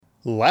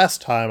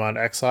Last time on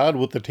Exiled,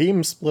 with the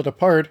team split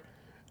apart,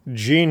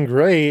 Jean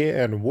Grey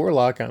and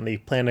Warlock on the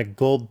planet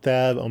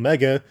Goldthab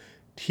Omega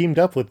teamed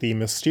up with the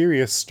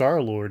mysterious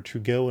Star-Lord to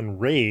go and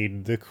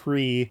raid the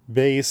Kree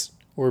base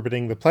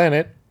orbiting the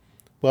planet,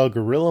 while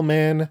Gorilla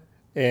Man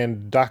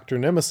and Dr.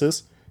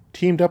 Nemesis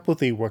teamed up with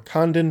the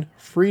Wakandan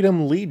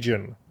Freedom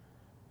Legion,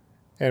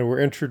 and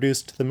were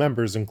introduced to the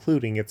members,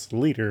 including its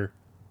leader,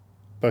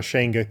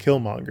 Bashanga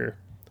Killmonger.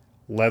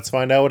 Let's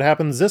find out what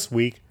happens this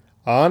week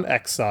on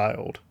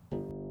Exiled.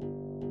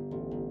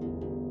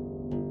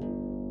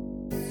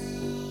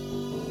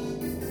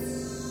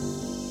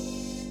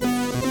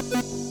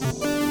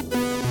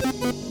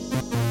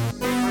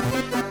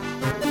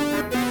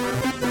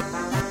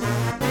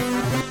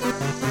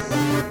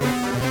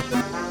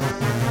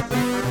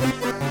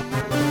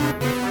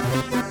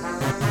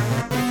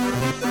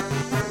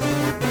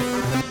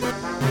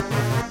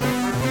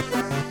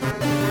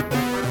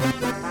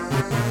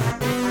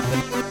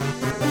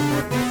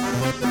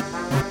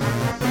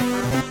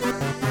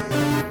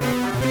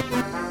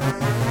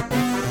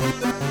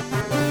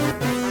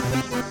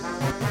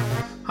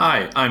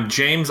 Hi, I'm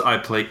James. I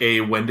play a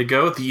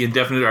Wendigo. The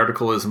indefinite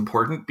article is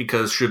important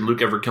because should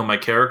Luke ever kill my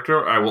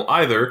character, I will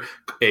either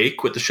A,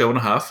 quit the show in a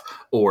huff,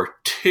 or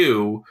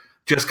 2,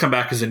 just come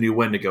back as a new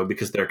Wendigo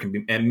because there can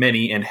be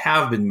many and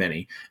have been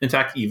many. In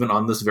fact, even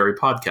on this very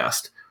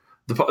podcast.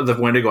 The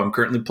Wendigo I'm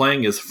currently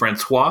playing is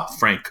Francois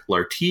Frank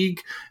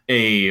Lartigue,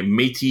 a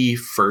Métis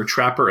fur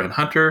trapper and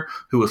hunter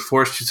who was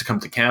forced to succumb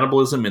to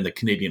cannibalism in the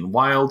Canadian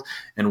wild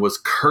and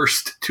was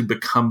cursed to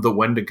become the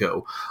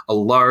Wendigo, a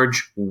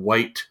large,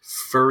 white,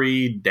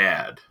 furry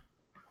dad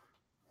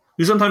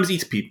who sometimes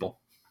eats people.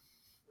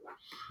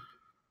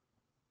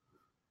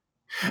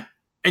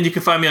 And you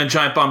can find me on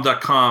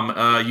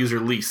giantbomb.com, user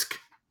Leask.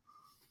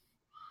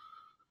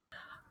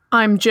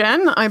 I'm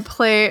Jen. I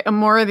play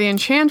Amora the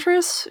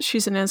Enchantress.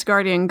 She's an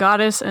Asgardian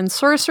goddess and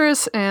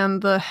sorceress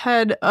and the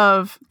head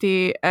of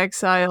the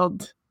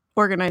Exiled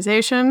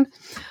organization.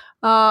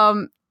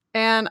 And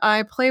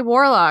I play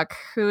Warlock,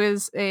 who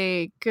is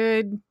a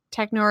good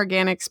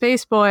techno-organic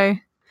space boy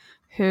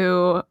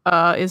who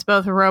is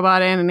both a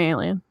robot and an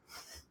alien.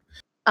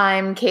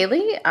 I'm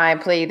Kaylee. I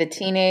play the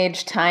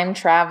teenage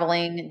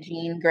time-traveling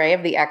Jean Grey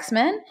of the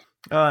X-Men.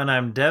 Oh, and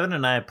I'm Devin,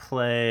 and I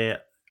play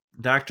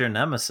Dr.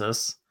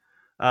 Nemesis.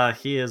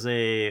 He is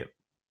a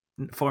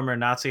former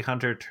Nazi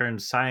hunter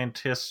turned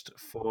scientist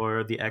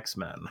for the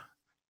X-Men.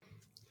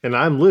 And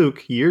I'm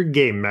Luke, your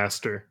game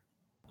master.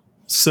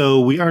 So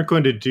we aren't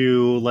going to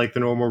do like the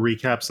normal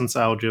recap since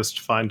I'll just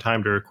find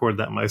time to record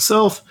that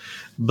myself.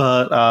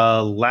 But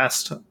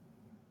last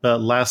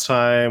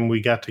time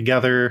we got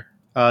together,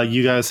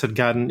 you guys had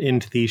gotten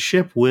into the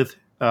ship with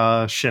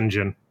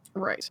Shenzhen.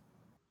 Right.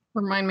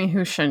 Remind me who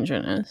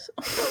Shenzhen is.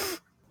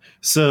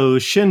 So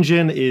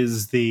Shenzhen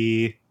is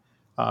the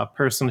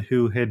person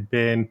who had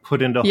been put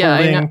into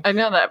holding. Yeah, I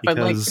know that, but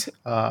because,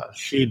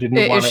 she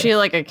didn't want. Is she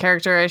like a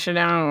character I should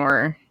know,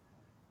 or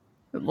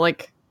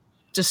like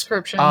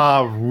description?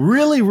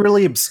 Really,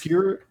 really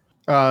obscure.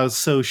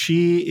 So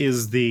she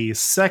is the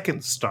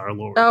second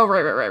Star-Lord. Oh,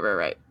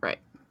 right.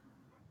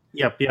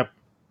 Yep.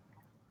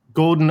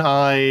 Golden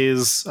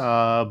eyes,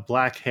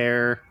 black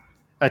hair,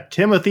 a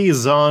Timothy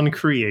Zahn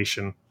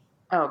creation.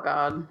 Oh,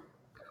 God.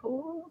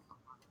 Cool.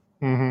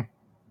 Mm-hmm.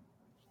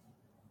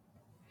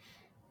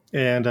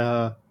 And,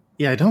 I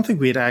don't think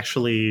we had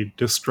actually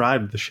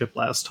described the ship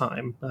last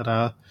time.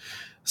 But,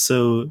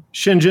 so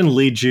Shenzhen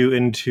leads you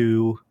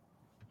into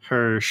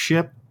her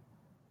ship,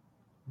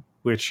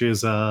 which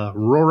is,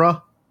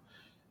 Rora.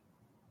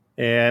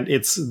 And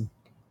it's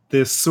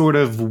this sort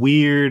of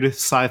weird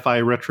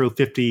sci-fi retro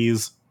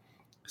 50s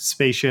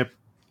spaceship.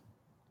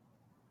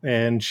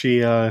 And she,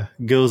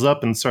 goes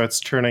up and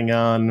starts turning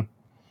on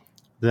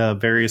the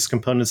various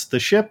components of the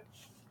ship.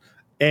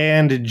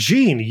 And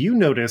Jean, you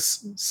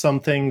notice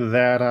something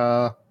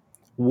that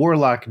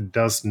Warlock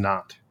does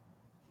not.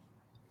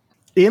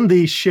 In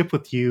the ship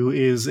with you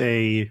is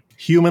a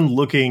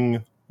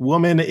human-looking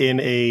woman in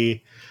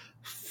a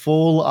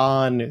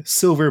full-on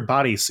silver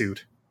bodysuit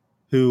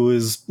who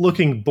is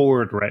looking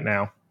bored right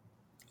now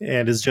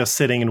and is just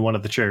sitting in one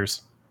of the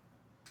chairs.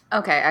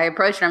 Okay, I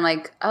approach her. I'm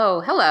like,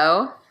 oh,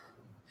 hello.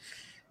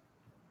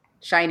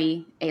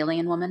 Shiny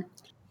alien woman.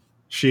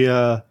 She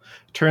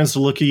turns to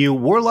look at you.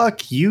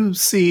 Warlock, you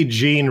see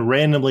Jean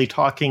randomly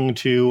talking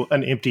to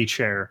an empty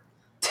chair.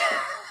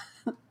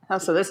 Oh,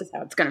 so this is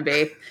how it's going to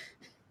be.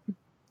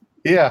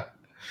 Yeah.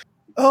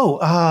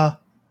 Oh,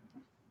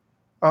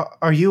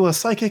 are you a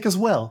psychic as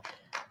well?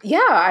 Yeah,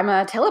 I'm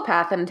a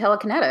telepath and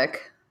telekinetic.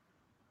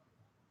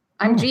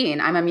 I'm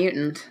Jean. I'm a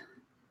mutant.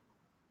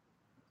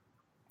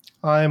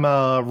 I'm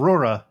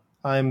Rora.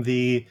 I'm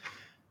the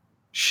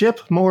ship,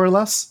 more or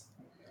less.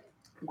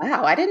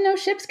 Wow, I didn't know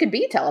ships could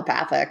be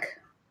telepathic.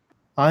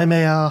 I'm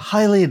a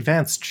highly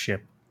advanced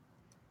ship.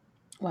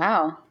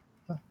 Wow.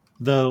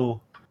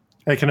 Though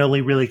I can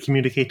only really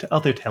communicate to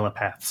other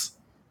telepaths.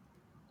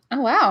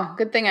 Oh, wow.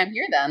 Good thing I'm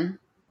here then.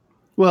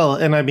 Well,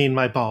 and I mean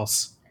my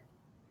boss.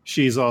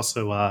 She's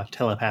also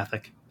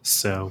telepathic,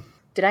 so...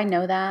 Did I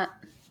know that?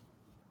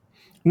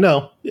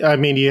 No, I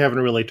mean you haven't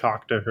really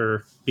talked to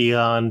her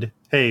beyond,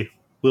 hey,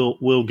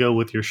 we'll go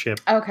with your ship.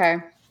 Okay.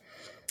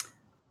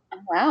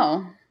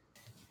 Wow.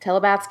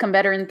 Telepaths come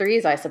better in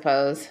threes, I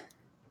suppose.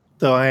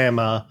 Though I am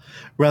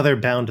rather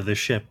bound to the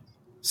ship.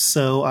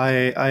 So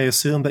I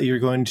assume that you're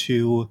going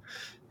to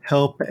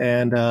help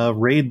and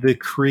raid the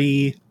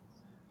Kree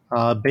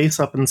base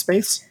up in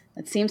space?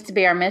 It seems to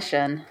be our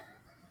mission.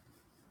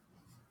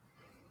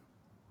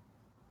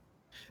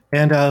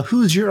 And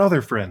who's your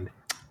other friend?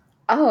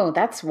 Oh,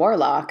 that's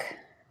Warlock.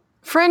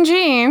 Friend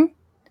Jean,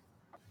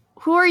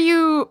 who are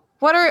you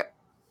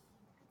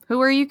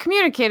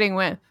communicating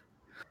with?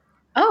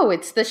 Oh,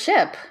 it's the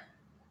ship.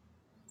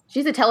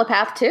 She's a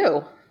telepath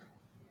too.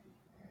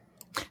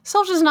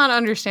 Self does not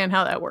understand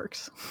how that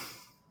works.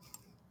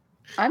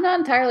 I'm not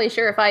entirely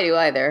sure if I do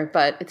either,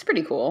 but it's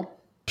pretty cool.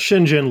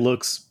 Shinjin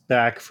looks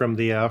back from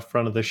the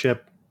front of the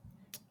ship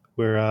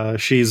where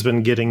she's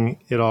been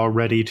getting it all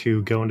ready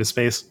to go into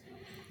space.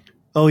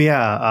 Oh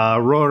yeah,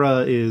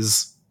 Aurora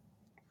is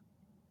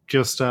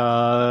just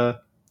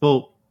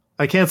well,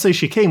 I can't say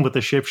she came with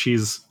the ship. She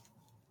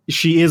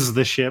is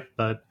the ship,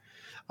 but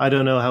I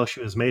don't know how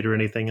she was made or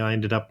anything. I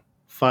ended up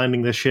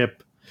finding the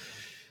ship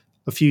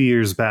a few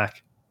years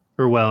back.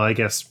 Or well, I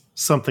guess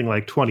something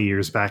like 20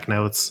 years back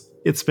now.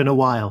 It's been a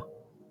while.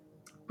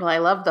 Well, I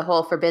love the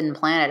whole Forbidden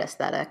Planet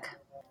aesthetic.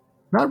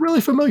 Not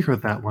really familiar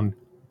with that one.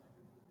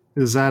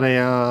 Is that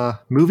a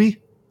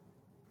movie?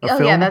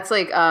 Yeah, that's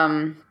like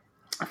a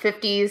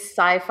 50s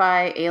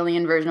sci-fi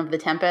alien version of The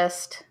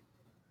Tempest.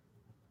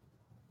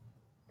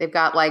 They've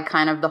got like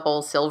kind of the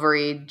whole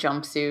silvery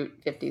jumpsuit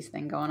 50s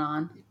thing going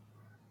on.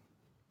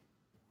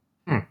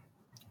 It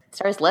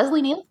stars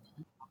Leslie Nielsen.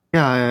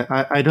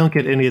 Yeah, I don't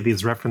get any of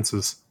these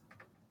references.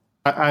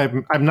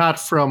 I'm not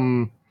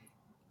from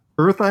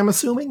Earth, I'm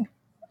assuming?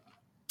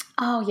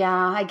 Oh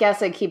yeah, I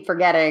guess I keep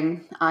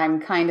forgetting. I'm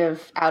kind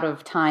of out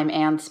of time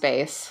and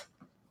space.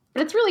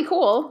 But it's really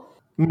cool.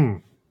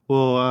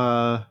 Well,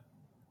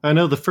 I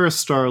know the first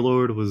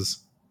Star-Lord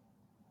was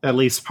at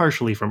least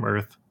partially from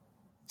Earth.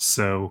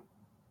 So,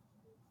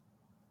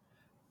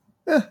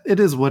 it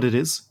is what it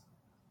is.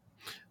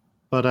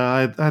 But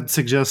I'd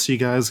suggest you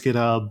guys get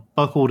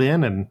buckled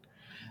in and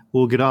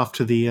we'll get off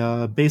to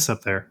the base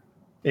up there.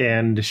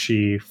 And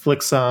she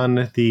flicks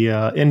on the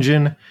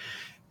engine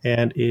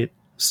and it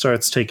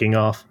starts taking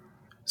off.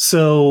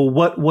 So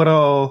what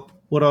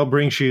all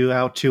brings you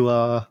out to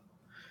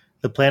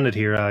the planet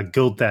here,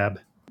 Gulthab?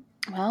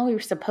 Well, we were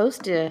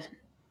supposed to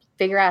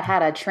figure out how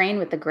to train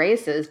with the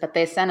Graces, but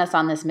they sent us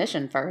on this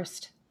mission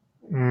first.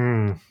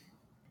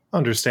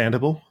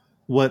 Understandable.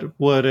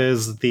 What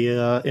is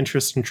the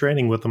interest in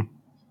training with them?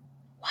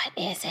 What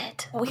is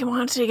it? We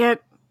want to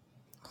get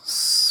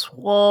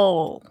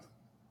swole.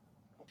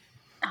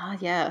 Ah,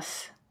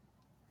 yes.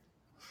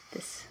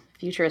 This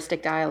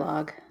futuristic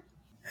dialogue.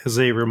 As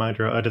a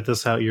reminder, I'll edit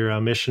this out. Your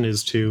mission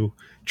is to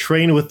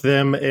train with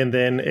them and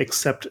then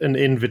accept an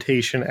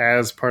invitation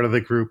as part of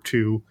the group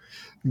to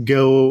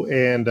go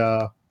and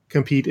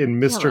compete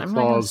in Mr.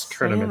 Claus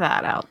tournament. Say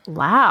that out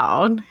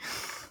loud.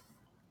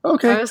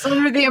 Okay. I was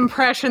under the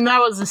impression that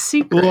was a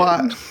secret.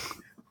 Well,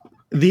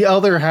 the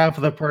other half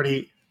of the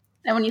party...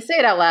 And when you say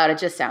it out loud, it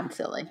just sounds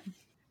silly.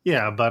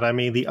 Yeah, but I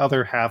mean, the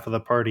other half of the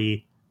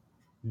party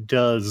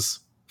does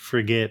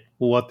forget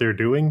what they're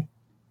doing.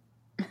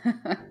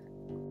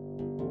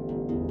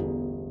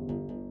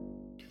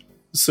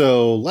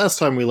 So, last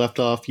time we left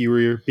off, you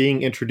were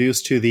being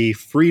introduced to the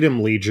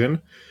Freedom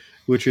Legion,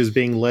 which is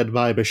being led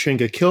by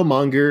Bashenga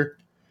Killmonger,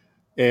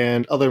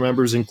 and other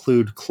members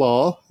include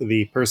Claw,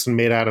 the person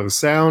made out of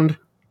sound,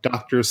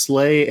 Dr.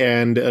 Slay,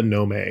 and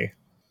Anome.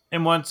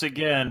 And once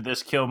again,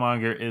 this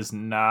Killmonger is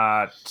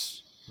not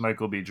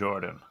Michael B.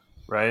 Jordan,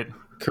 right?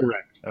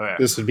 Correct. Okay.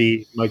 This would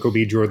be Michael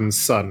B. Jordan's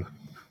son.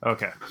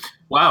 Okay.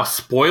 Wow,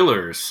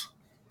 spoilers.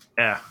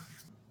 Yeah.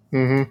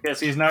 Mm-hmm. Yes,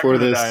 he's not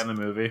going to die in the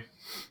movie.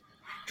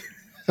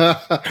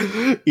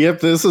 Yep,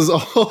 this is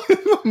all in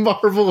the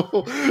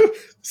Marvel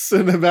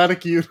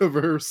Cinematic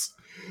Universe.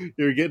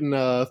 You're getting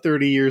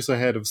 30 years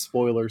ahead of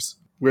spoilers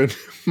when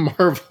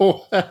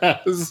Marvel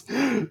has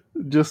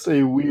just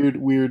a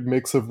weird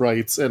mix of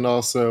rights, and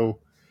also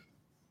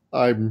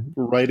I'm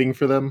writing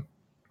for them.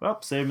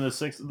 Well, save me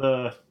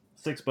the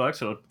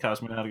 $6 it'll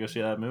cost me now to go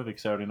see that movie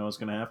because I already know what's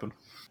going to happen.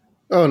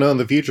 Oh no, in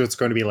the future it's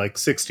going to be like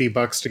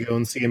 $60 to go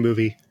and see a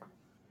movie.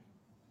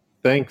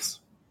 Thanks,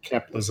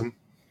 capitalism.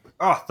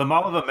 Oh, the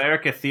Mall of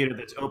America theater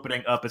that's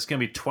opening up, it's going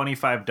to be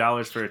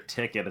 $25 for a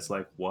ticket. It's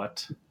like,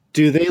 what?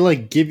 Do they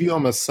like give you a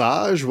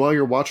massage while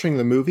you're watching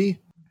the movie?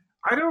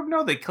 I don't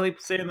know. They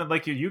keep saying that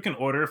like you can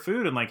order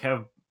food and like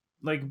have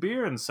like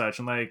beer and such,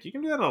 and like you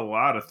can do that at a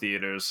lot of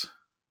theaters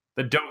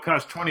that don't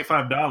cost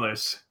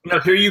 $25. Now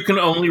here you can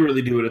only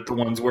really do it at the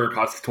ones where it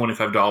costs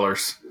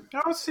 $25.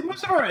 Now, see,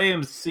 most of our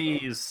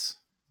AMC's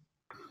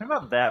they're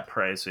not that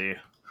pricey.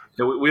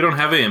 Yeah, we don't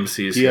have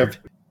AMCs Do you here. have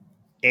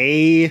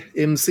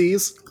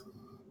AMCs?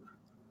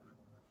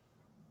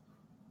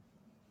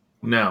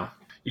 No.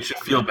 You should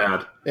feel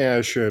bad. Yeah,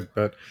 I should,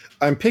 but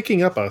I'm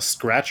picking up a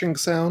scratching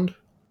sound.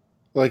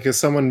 Like, is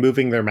someone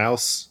moving their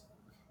mouse?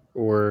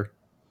 Or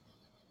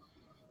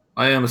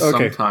I am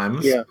Okay.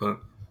 sometimes, Yeah. but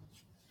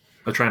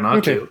I try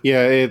not to.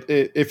 Yeah,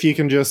 if you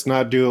can just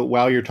not do it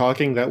while you're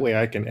talking, that way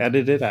I can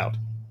edit it out.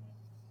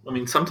 I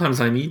mean, sometimes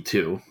I need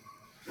to.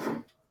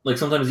 Like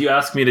sometimes you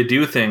ask me to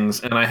do things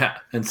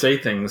and say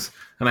things,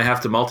 and I have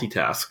to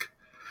multitask.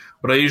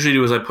 What I usually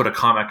do is I put a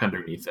comic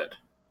underneath it.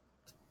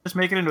 Just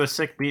make it into a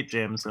sick beat,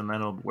 James, and then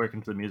it'll work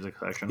into the music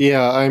section.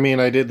 Yeah, I mean,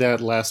 I did that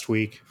last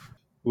week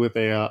with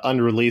a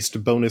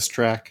unreleased bonus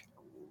track.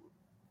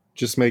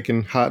 Just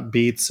making hot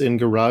beats in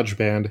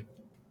GarageBand.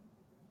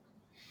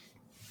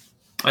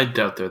 I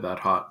doubt they're that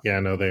hot. Yeah,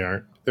 no, they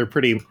aren't. They're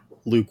pretty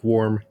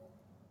lukewarm.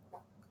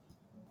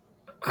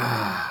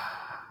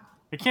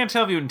 I can't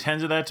tell if you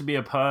intended that to be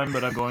a pun,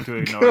 but I'm going to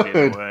ignore it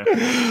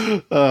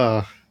either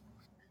way.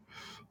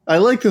 I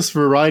like this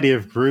variety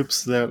of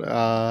groups that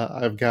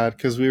I've got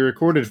because we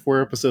recorded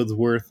 4 episodes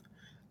worth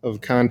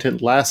of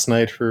content last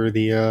night for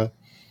the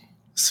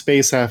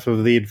space half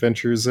of the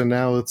adventures, and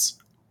now it's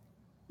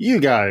you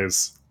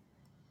guys.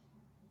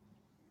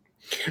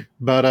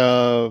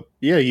 But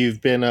yeah,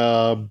 you've been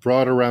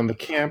brought around the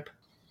camp.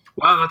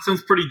 Wow, that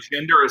sounds pretty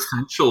gender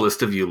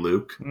essentialist of you,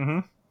 Luke. Mm-hmm.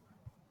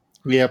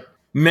 Yep.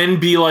 Men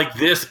be like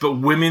this, but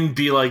women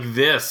be like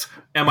this.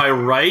 Am I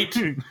right?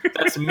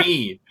 That's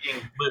me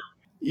being Luke.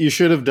 You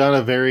should have done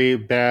a very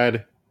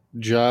bad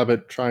job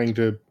at trying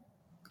to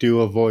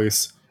do a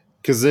voice,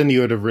 because then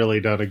you would have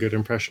really done a good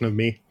impression of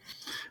me.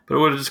 But it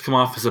would have just come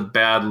off as a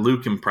bad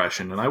Luke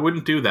impression, and I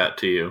wouldn't do that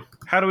to you.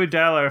 How do we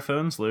dial our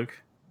phones,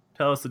 Luke?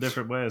 Tell us the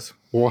different ways.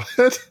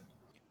 What?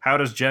 How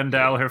does Jen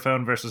dial her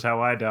phone versus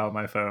how I dial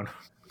my phone?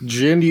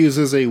 Jin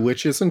uses a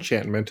witch's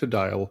enchantment to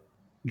dial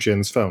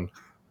Jin's phone.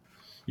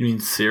 You mean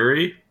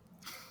Siri?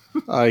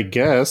 I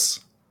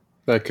guess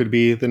that could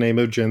be the name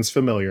of Jin's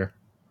familiar.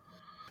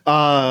 We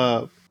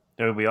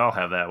all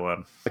have that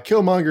one.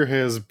 Killmonger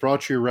has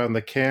brought you around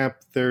the camp.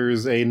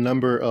 There's a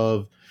number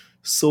of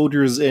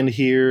soldiers in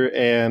here,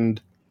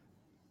 and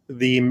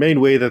the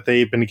main way that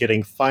they've been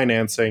getting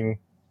financing,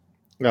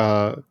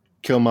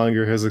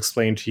 Killmonger has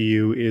explained to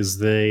you, is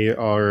they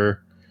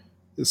are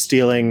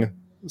stealing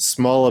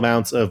small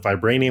amounts of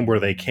vibranium where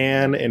they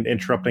can and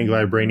interrupting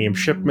vibranium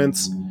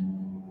shipments,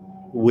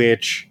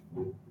 which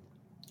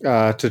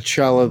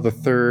T'Challa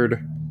III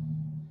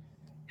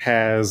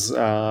has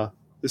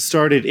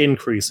started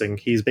increasing.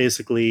 He's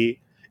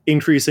basically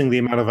increasing the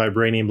amount of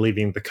vibranium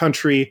leaving the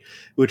country,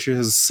 which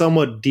has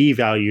somewhat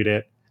devalued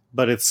it,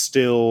 but it's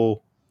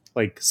still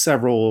like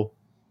several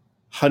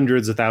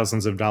hundreds of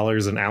thousands of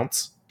dollars an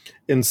ounce.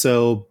 And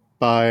so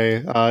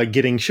by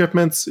getting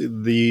shipments,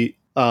 the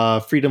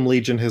Freedom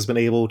Legion has been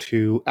able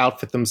to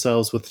outfit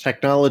themselves with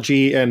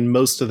technology, and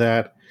most of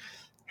that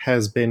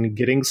has been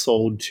getting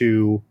sold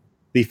to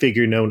the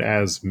figure known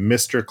as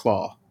Mr.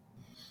 Claw.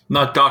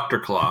 Not Dr.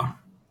 Claw.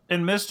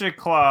 And Mr.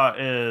 Claw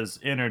is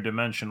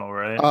interdimensional,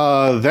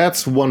 right?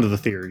 That's one of the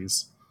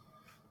theories.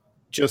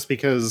 Just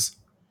because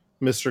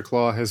Mr.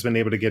 Claw has been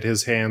able to get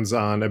his hands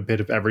on a bit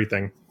of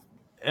everything.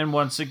 And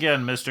once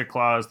again, Mr.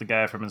 Claw is the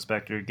guy from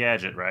Inspector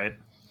Gadget, right?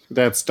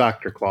 That's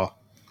Dr. Claw.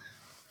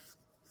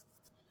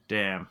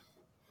 Damn.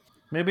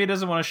 Maybe he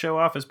doesn't want to show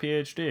off his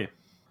PhD.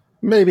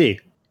 Maybe.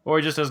 Or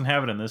he just doesn't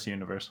have it in this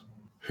universe.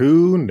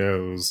 Who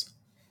knows?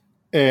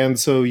 And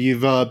so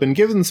you've been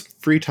given some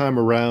free time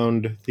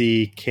around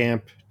the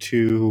camp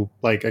to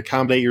like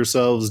accommodate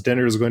yourselves.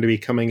 Dinner is going to be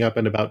coming up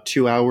in about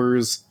 2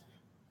 hours.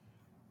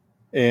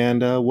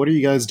 And what are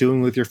you guys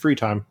doing with your free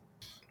time?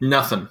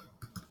 Nothing.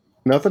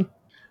 Nothing?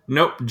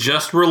 Nope,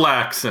 just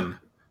relaxing.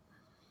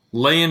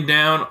 Laying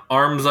down,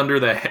 arms under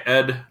the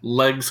head,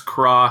 legs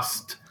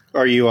crossed.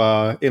 Are you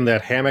in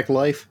that hammock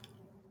life?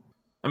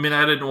 I mean,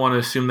 I didn't want to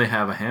assume they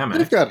have a hammock.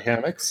 They've got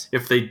hammocks.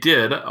 If they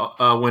did,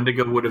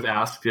 Wendigo would have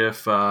asked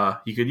if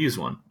you could use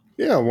one.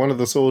 Yeah, one of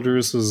the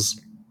soldiers has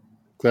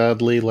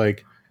gladly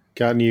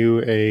gotten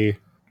you a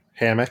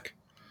hammock.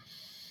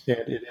 And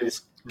it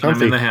is comfy.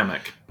 I'm in the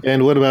hammock.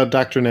 And what about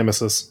Dr.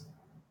 Nemesis?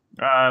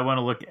 I want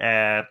to look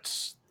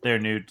at their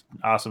new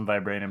awesome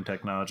vibranium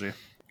technology.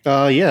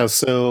 Yeah,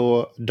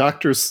 so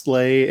Dr.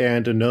 Slay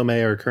and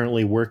Onome are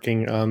currently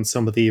working on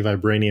some of the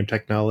vibranium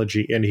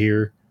technology in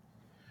here.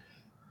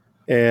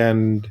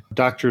 And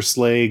Dr.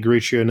 Slay,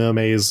 Garichi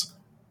Onome, is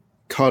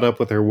caught up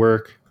with her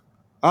work.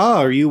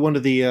 Are you one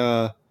of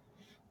the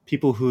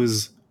people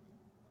who's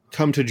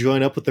come to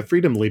join up with the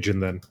Freedom Legion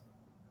then?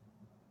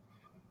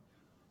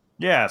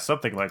 Yeah,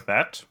 something like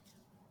that.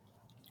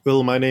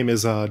 Well, my name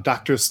is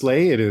Dr.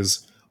 Slay. It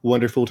is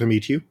wonderful to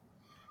meet you.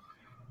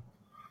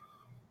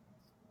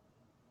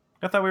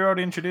 I thought we were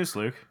already introduced,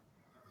 Luke.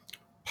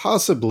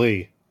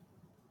 Possibly.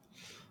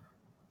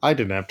 I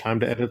didn't have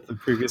time to edit the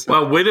previous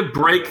Well, way to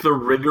break the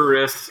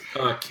rigorous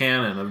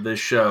canon of this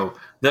show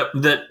that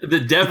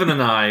Devin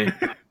and I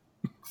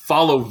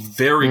follow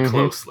very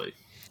closely.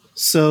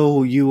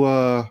 So you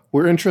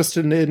were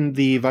interested in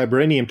the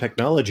vibranium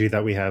technology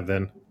that we have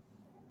then?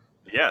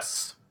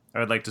 Yes, I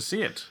would like to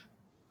see it.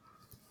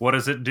 What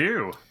does it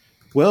do?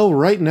 Well,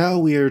 right now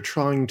we are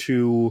trying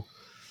to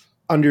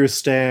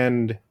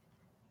understand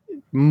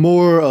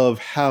more of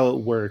how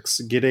it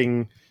works,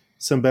 getting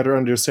some better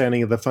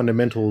understanding of the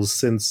fundamentals,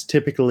 since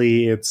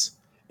typically it's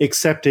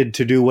accepted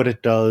to do what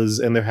it does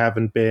and there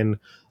haven't been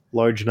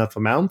large enough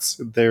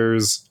amounts.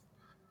 There's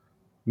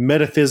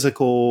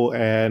metaphysical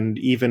and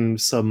even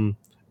some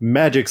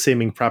magic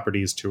seeming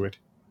properties to it.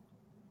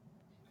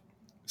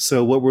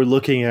 So what we're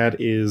looking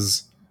at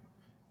is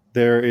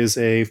there is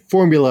a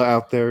formula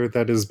out there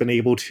that has been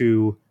able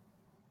to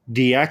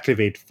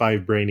deactivate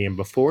vibranium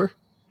before.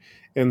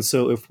 And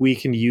so if we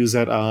can use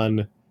that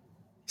on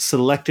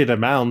selected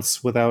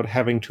amounts without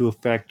having to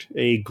affect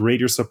a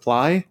greater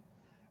supply,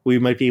 we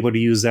might be able to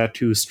use that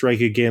to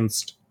strike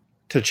against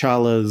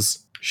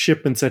T'Challa's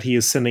shipments that he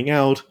is sending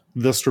out,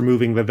 thus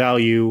removing the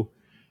value,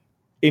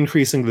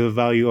 increasing the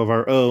value of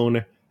our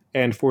own,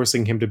 and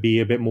forcing him to be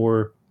a bit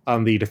more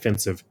on the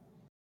defensive.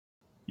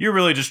 You're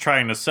really just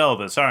trying to sell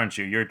this, aren't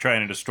you? You're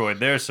trying to destroy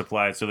their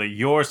supply so that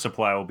your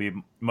supply will be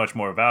much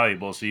more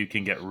valuable so you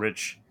can get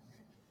rich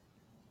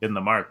in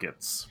the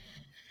markets.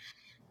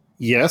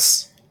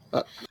 Yes.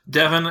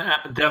 Devin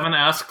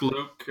asked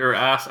Luke, or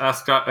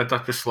asked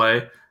Dr.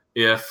 Slay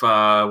if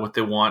what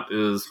they want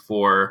is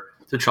for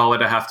T'Challa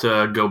to have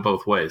to go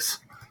both ways.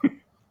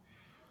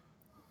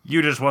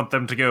 You just want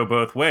them to go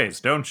both ways,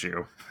 don't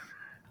you?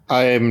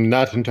 I am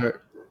not entirely...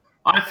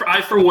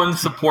 I, for one,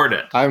 support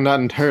it. I'm not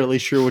entirely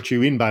sure what you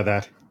mean by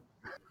that.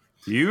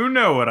 You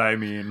know what I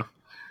mean.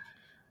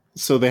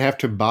 So they have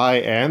to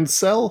buy and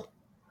sell?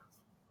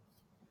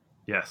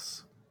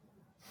 Yes.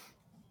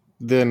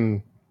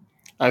 Then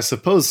I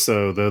suppose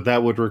so, though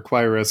that would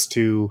require us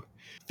to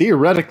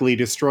theoretically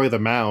destroy the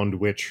mound,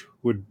 which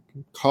would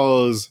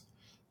cause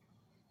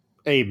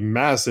a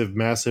massive,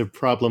 massive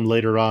problem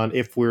later on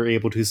if we're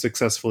able to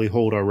successfully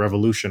hold our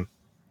revolution.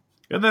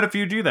 And then if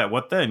you do that,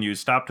 what then? You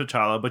stop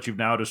T'Challa, but you've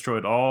now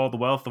destroyed all the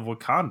wealth of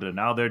Wakanda.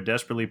 Now they're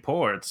desperately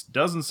poor. It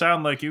doesn't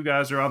sound like you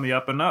guys are on the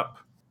up and up.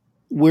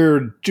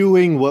 We're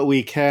doing what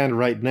we can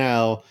right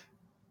now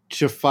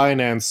to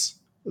finance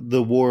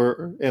the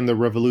war and the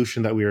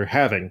revolution that we are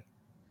having.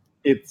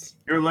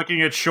 You're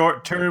looking at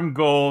short-term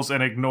goals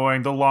and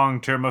ignoring the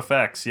long-term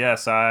effects.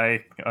 Yes,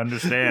 I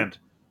understand.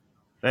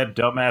 That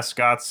dumbass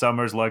Scott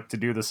Summers liked to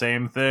do the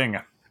same thing.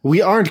 We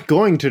aren't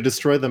going to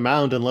destroy the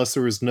mound unless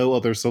there is no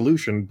other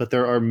solution, but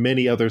there are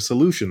many other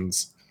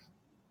solutions.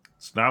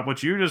 It's not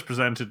what you just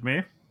presented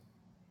me.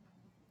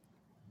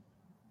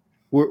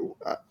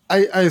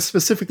 I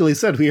specifically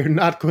said we are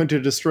not going to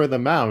destroy the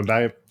mound.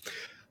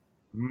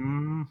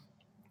 No,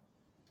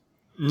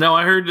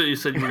 I heard that you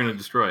said you were going to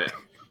destroy it.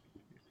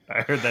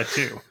 I heard that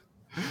too.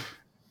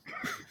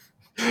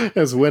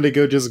 Has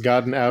Wendigo just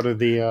gotten out of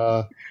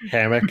the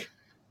hammock?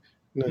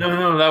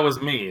 No, that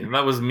was me.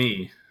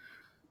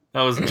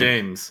 That was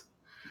James.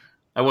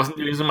 I wasn't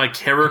using my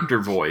character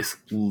voice,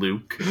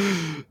 Luke.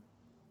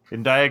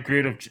 And I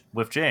agreed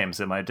with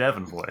James in my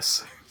Devin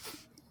voice.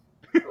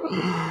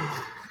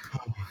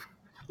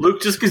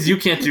 Luke, just because you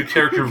can't do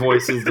character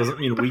voices doesn't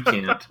mean we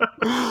can't.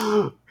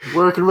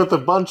 Working with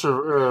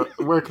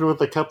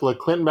a couple of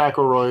Clint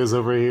McElroys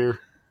over here.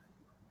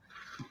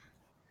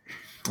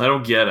 I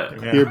don't get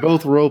it. Yeah. You're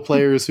both role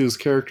players whose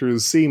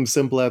characters seem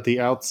simple at the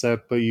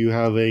outset, but you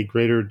have a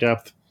greater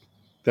depth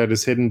that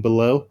is hidden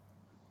below.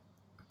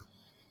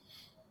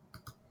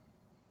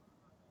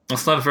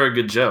 That's not a very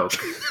good joke.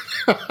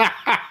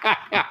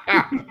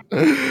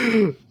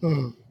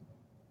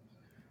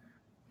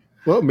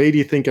 What made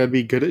you think I'd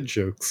be good at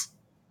jokes?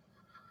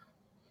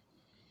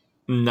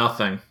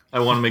 Nothing. I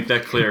want to make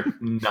that clear.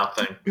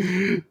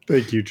 Nothing.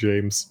 Thank you,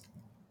 James.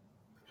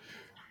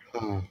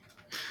 But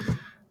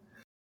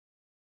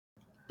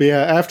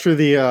yeah, after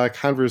the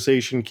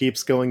conversation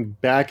keeps going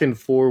back and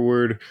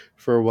forward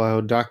for a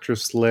while, Dr.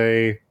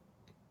 Slay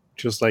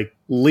just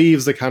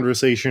leaves the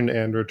conversation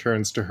and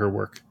returns to her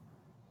work.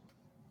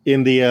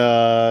 In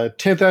the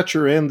tent that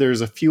you're in,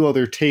 there's a few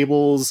other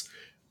tables.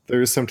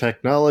 There's some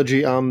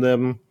technology on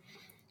them.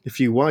 If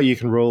you want, you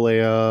can roll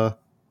a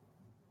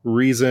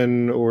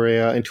reason or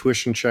a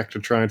intuition check to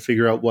try and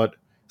figure out what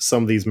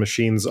some of these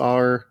machines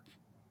are.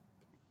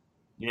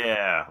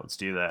 Yeah, let's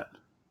do that.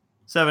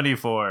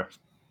 74.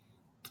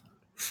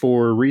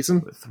 For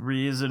reason? With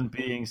reason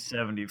being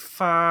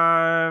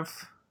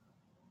 75.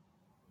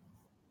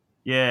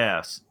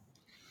 Yes.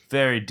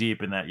 Very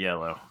deep in that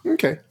yellow.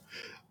 Okay.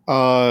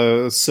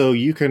 So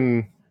you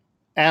can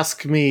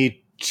ask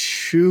me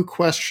 2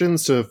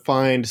 questions to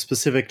find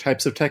specific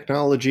types of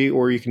technology,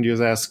 or you can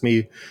just ask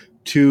me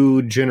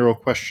 2 general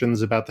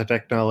questions about the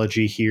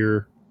technology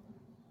here.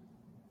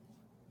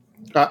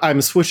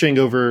 I'm switching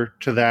over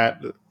to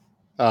that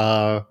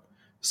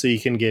so you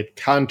can get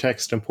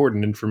context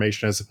important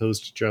information as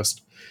opposed to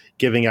just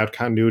giving out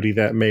continuity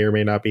that may or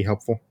may not be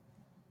helpful.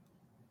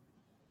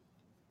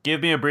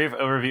 Give me a brief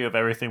overview of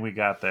everything we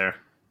got there,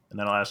 and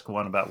then I'll ask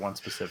one about one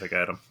specific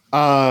item.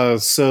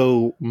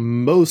 So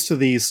most of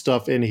the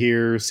stuff in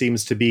here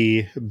seems to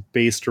be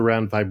based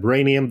around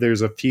vibranium.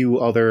 There's a few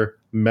other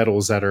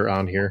metals that are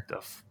on here.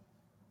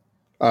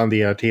 On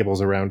the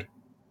tables around.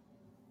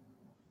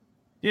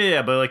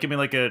 Yeah, but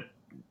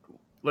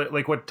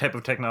like what type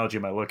of technology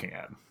am I looking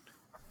at?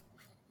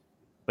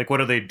 Like, what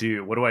do they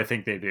do? What do I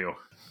think they do?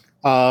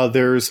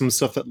 There's some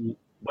stuff that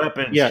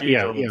Weapons, Yeah,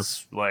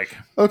 shields, like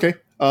okay.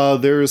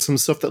 There's some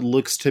stuff that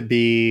looks to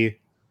be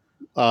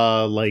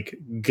like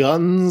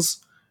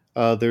guns.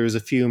 There's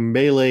a few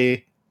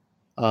melee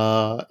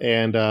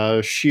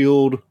and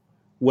shield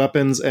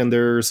weapons, and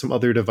there's some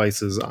other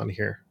devices on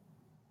here.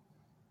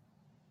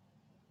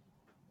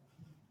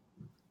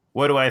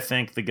 what do I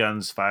think the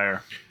guns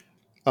fire?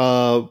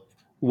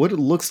 What it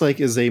looks like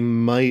is they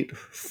might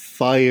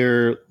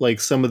fire like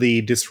some of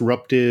the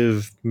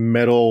disruptive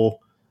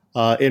metal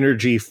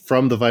energy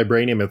from the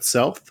vibranium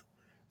itself.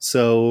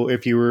 So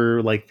if you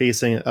were like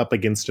facing it up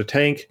against a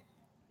tank,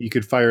 you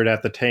could fire it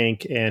at the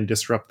tank and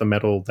disrupt the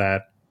metal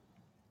that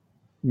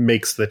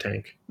makes the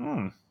tank.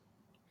 Hmm.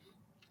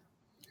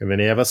 And then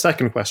you have a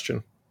second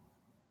question.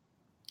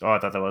 Oh, I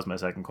thought that was my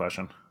second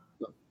question.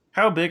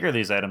 How big are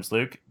these items,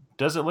 Luke?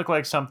 Does it look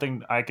like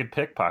something I could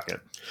pickpocket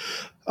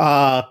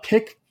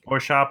Pick or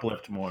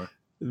shoplift more?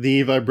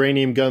 the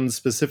vibranium guns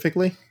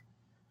specifically.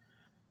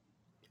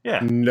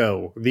 Yeah.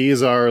 No,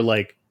 these are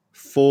like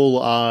full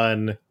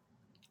on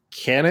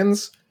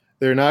cannons.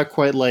 They're not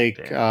quite like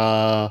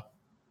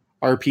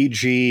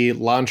RPG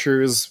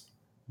launchers,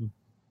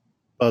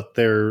 but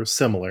they're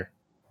similar.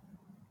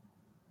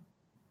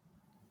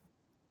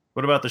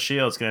 What about the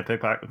shields? Can I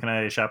pickpocket? Can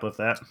I shoplift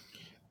that?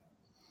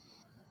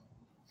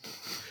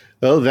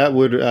 Oh, that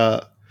would.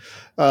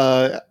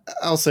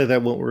 I'll say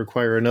that won't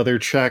require another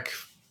check,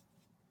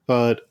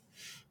 but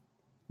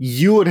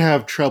you would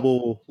have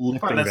trouble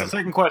lifting Fine, that's them. the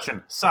second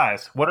question.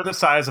 Size. What are the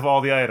size of all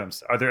the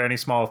items? Are there any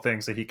small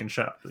things that he can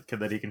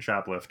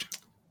shoplift?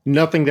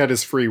 Nothing that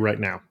is free right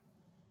now.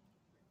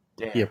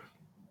 Damn. Yep.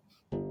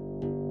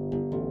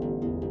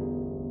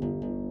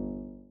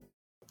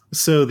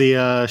 So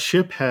the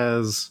ship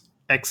has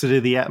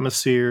exited the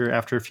atmosphere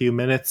after a few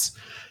minutes,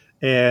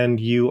 and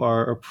you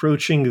are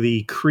approaching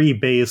the Kree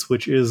base,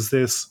 which is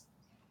this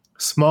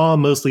small,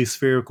 mostly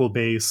spherical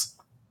base,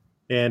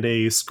 and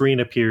a screen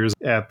appears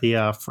at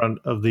the front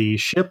of the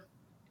ship.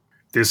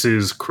 This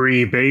is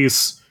Kree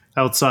base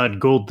outside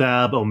Gold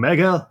Dab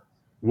Omega.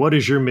 What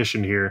is your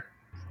mission here?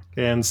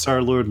 And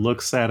Star-Lord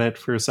looks at it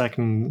for a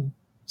second.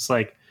 It's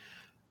like,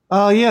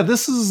 yeah,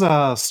 this is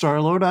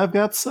Star-Lord. I've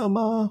got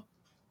some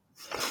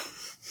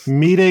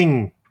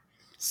meeting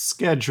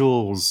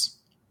schedules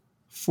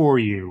for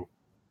you.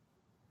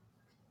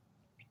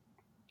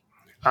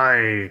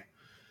 I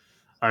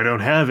don't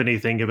have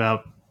anything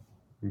about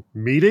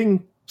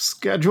meeting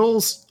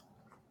schedules.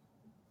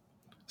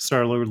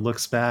 Star-Lord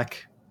looks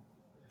back.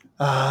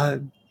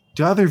 Do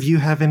either of you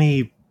have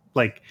any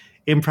like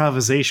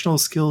improvisational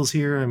skills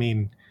here? I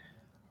mean,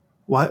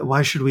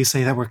 why should we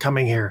say that we're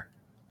coming here?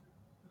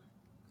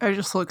 I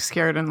just look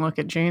scared and look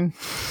at Jean.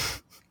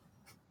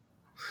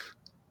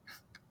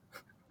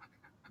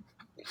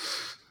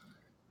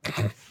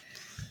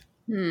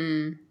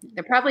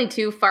 They're probably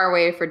too far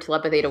away for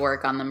telepathy to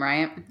work on them,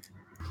 right?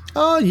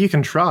 You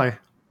can try.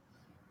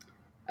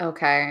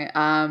 Okay.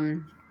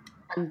 I'm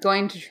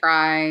going to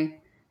try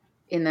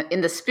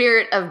in the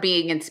spirit of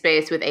being in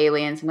space with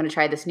aliens. I'm going to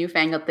try this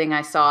newfangled thing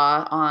I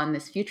saw on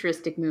this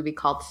futuristic movie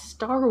called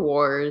Star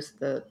Wars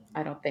that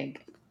I don't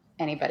think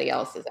anybody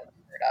else has ever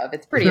heard of.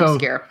 It's pretty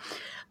obscure.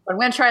 But I'm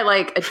going to try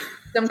like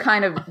some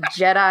kind of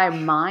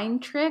Jedi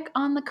mind trick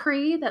on the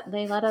Kree that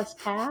they let us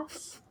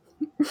pass.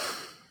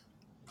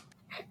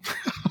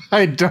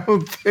 I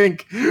don't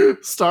think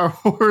Star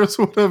Wars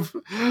would have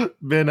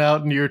been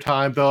out in your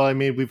time, though. I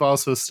mean, we've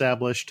also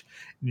established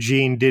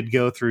Jean did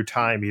go through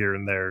time here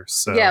and there.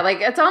 So yeah,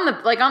 like it's on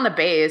the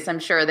base. I'm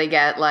sure they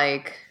get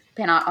like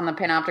on the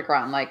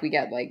Panopticon, like we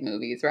get like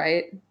movies,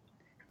 right?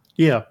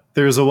 Yeah,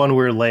 there's a one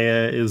where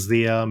Leia is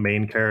the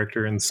main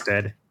character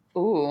instead.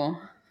 Ooh,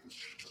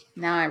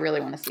 now I really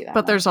want to see that.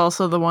 But there's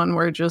also the one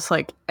where just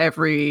like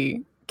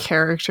every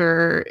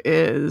character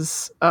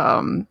is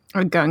a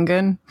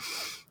Gungan.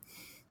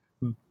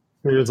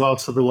 There's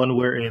also the one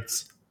where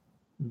it's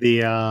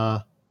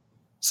the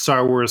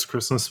Star Wars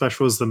Christmas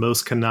special is the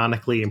most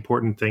canonically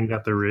important thing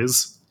that there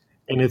is,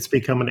 and it's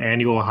become an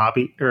annual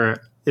hobby,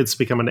 or it's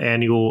become an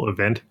annual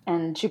event.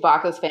 And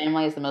Chewbacca's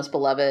family is the most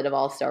beloved of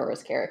all Star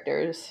Wars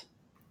characters.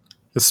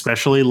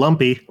 Especially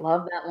Lumpy.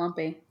 Love that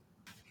Lumpy.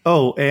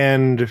 Oh,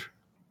 and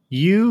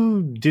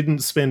you didn't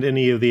spend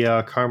any of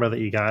the karma that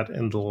you got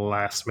in the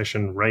last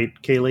mission, right,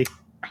 Kaylee?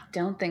 I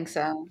don't think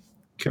so.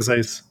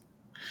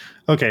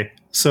 Okay,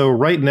 so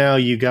right now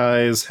you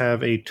guys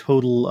have a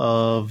total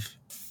of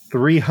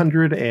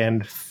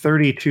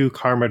 332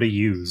 karma to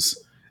use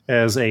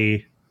as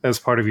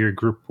part of your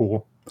group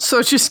pool.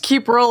 So just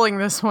keep rolling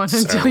this one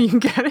until you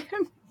get it.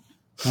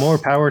 More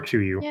power to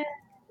you. Yeah.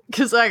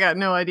 Because I got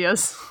no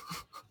ideas.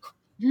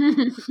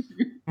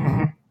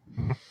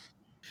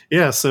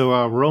 Yeah,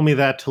 so roll me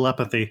that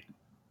telepathy.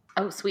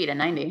 Oh, sweet, a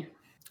 90.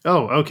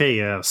 Oh, okay,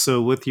 yeah.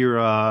 So with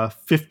your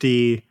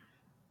 50,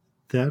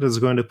 that is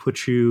going to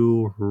put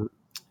you,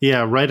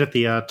 right at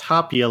the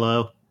top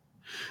yellow.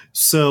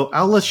 So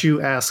I'll let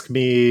you ask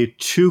me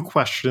two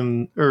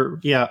questions,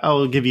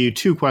 I'll give you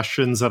two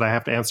questions that I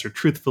have to answer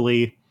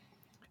truthfully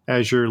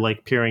as you're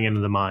like peering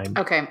into the mind.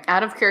 Okay,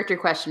 out of character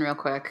question real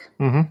quick.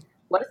 Mm-hmm.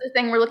 What is the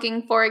thing we're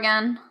looking for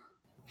again?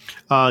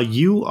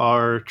 You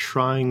are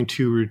trying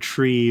to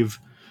retrieve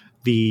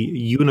the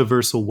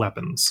universal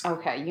weapons.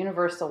 Okay,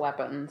 universal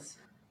weapons.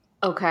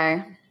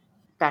 Okay,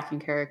 back in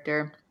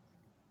character.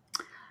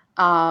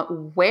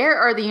 Where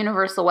are the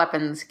universal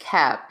weapons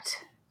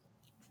kept?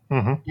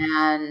 Mm-hmm.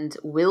 And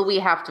will we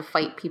have to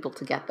fight people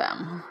to get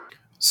them?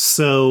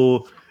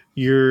 So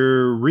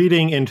you're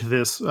reading into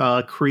this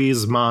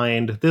Kree's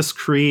mind. This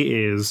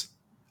Kree is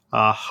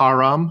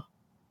Haram.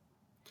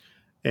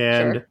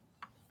 And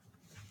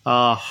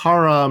Sure.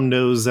 Haram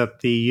knows that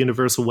the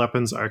universal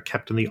weapons are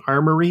kept in the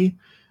armory.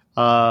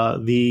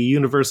 The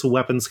universal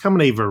weapons come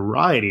in a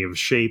variety of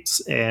shapes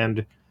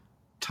and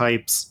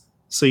types.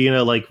 So,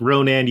 like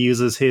Ronan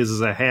uses his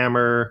as a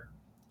hammer.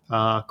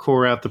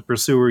 Korath the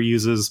Pursuer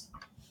uses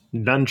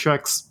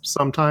nunchucks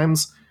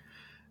sometimes.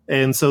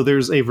 And so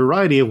there's a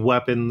variety of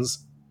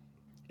weapons.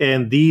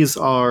 And these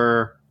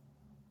are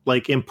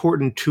like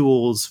important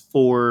tools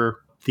for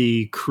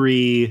the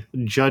Kree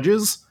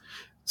judges.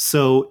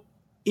 So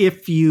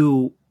if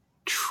you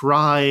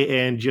try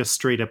and just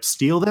straight up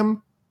steal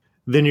them,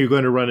 then you're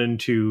going to run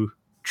into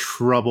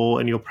trouble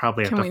and you'll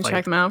probably have Can to we fight.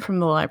 check them out from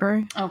the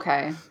library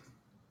Okay.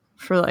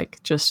 for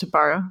like just to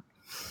borrow?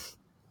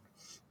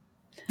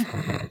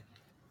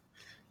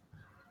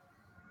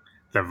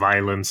 The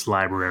Violence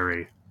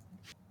Library.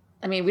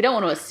 I mean, we don't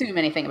want to assume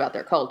anything about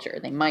their culture.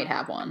 They might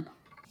have one.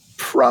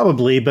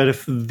 Probably, but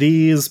if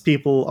these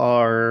people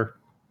are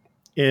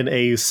in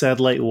a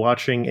satellite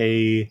watching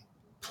a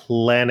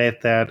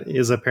planet that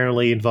is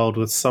apparently involved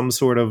with some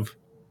sort of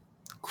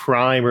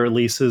crime, or at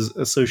least is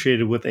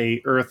associated with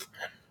a Earth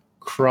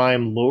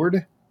crime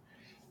lord,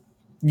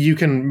 you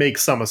can make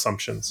some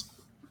assumptions.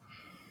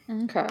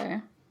 Okay.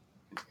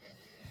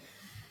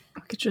 I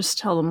could just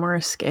tell them we're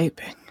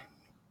escaping.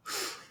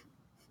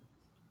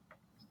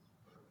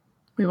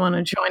 We want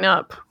to join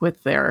up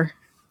with their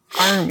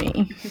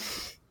army.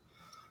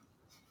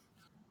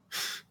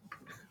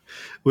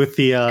 With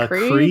the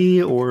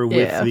Kree or with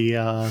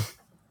Yeah.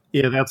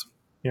 the... that's...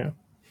 Yeah.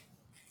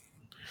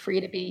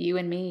 Free to be you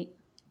and me,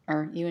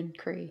 or you and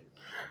Kree.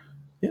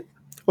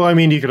 Well, I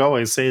mean, you could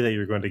always say that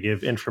you're going to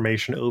give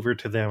information over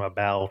to them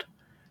about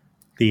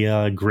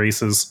the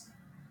Graces.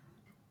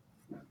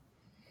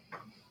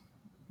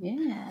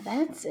 Yeah,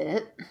 that's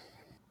it.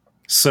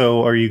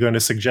 So, are you going to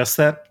suggest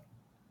that?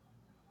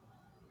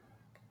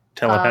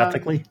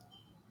 Telepathically?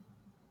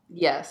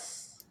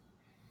 Yes.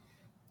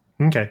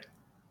 Okay.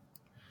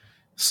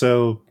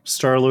 So,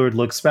 Star-Lord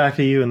looks back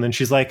at you, and then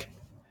she's like,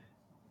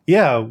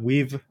 yeah,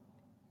 we've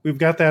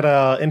got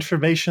that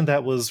information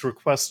that was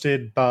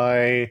requested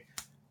by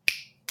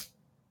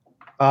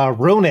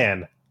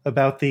Ronan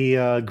about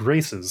the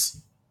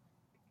Graces.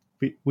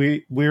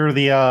 We're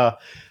the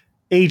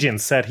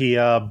agents that he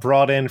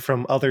brought in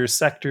from other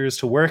sectors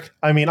to work.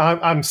 I mean,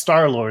 I'm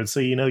Star-Lord, so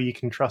you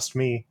can trust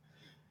me.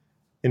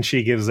 And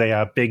she gives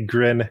a big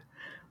grin.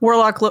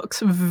 Warlock looks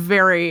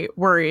very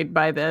worried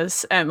by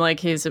this and like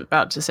he's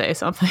about to say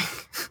something.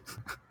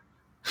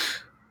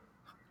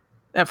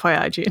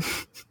 FYI, Gene.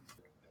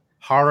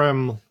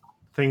 Haram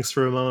thinks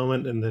for a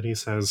moment, and then he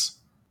says,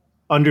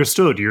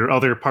 understood, your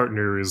other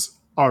partner is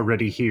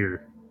already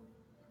here.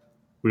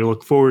 We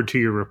look forward to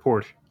your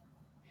report.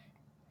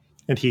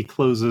 And he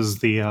closes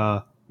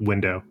the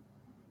window.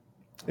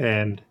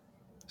 And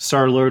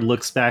Star-Lord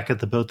looks back at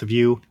the both of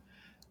you.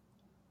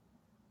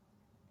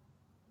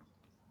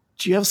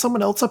 Do you have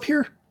someone else up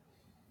here?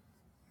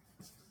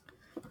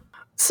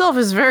 Sylph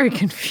is very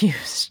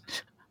confused.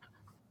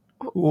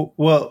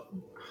 Well,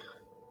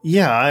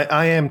 yeah,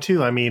 I am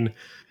too. I mean,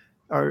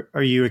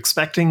 are you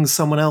expecting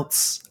someone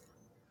else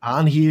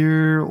on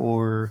here,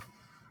 or...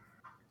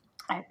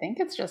 I think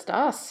it's just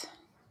us.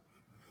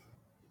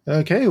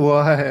 Okay, well,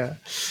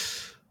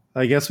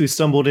 I guess we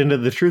stumbled into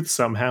the truth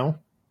somehow.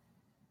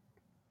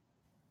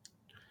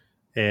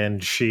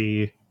 And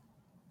she,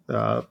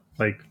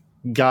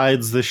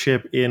 guides the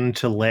ship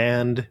into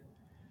land.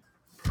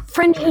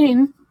 Friend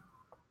Jane,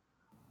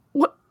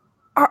 what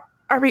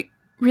are we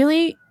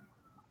really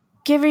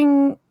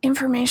giving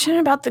information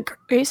about the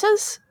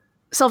Graces?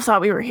 Sylph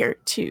thought we were here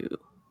to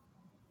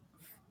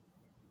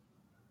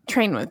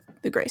train with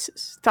the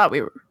Graces. Thought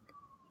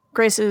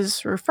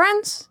Graces were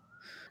friends.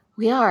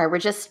 We are. We're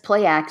just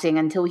play acting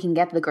until we can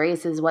get the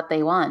Graces what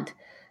they want.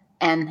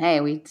 And hey,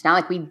 it's not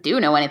like we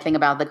do know anything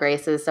about the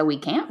Graces, so we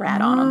can't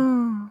rat on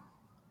them.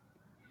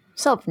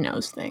 Sylph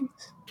knows things.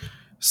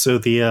 So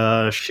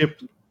the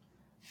ship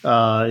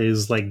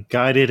is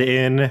guided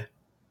in,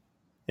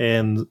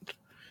 and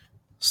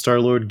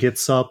Star-Lord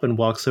gets up and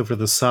walks over to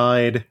the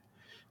side,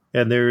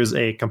 and there's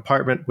a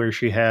compartment where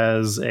she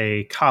has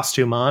a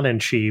costume on,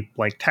 and she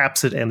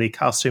taps it, and the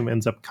costume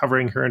ends up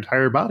covering her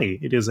entire body.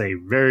 It is a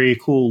very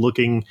cool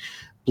looking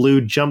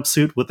blue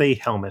jumpsuit with a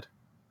helmet.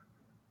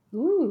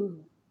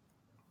 Ooh.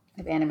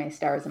 I have anime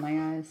stars in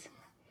my eyes.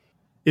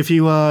 If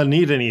you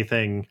need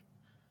anything,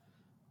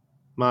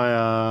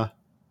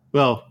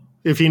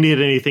 if you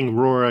need anything,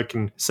 Rora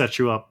can set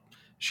you up.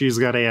 She's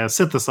got a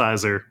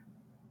synthesizer.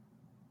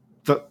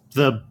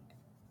 The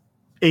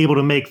able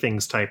to make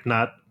things type,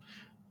 not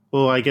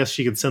well, I guess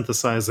she could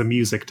synthesize a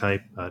music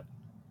type, but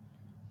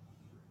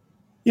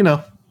you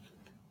know,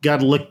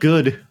 gotta look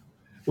good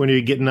when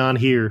you're getting on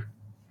here.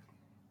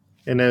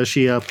 And as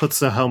she puts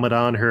the helmet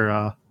on,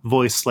 her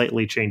voice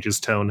slightly changes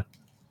tone.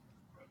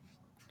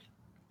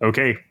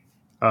 Okay.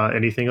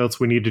 Anything else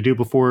we need to do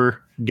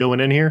before going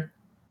in here?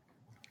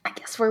 I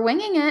guess we're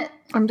winging it.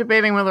 I'm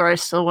debating whether I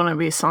still want to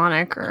be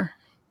Sonic or...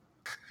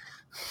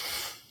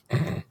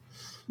 Just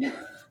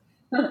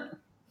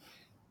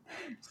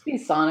be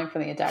Sonic for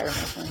the entire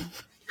mission.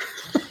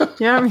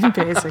 Yeah, I mean,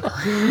 basically.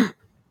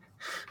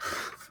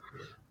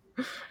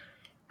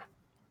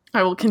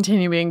 I will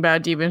continue being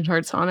bad Demon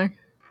Heart Sonic.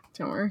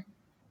 Don't worry.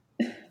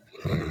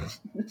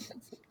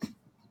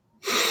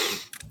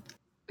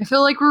 I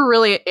feel like we're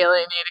really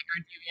alienating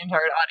our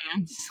DeviantArt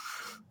audience.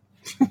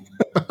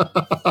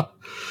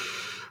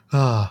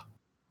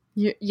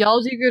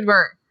 Y'all do good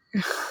work.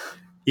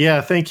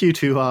 Yeah, thank you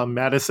to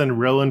Madison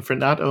Rowan for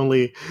not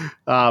only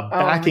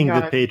backing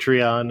the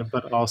Patreon,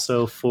 but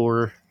also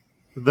for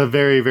the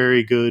very,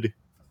 very good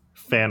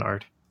fan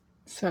art.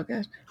 So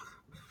good.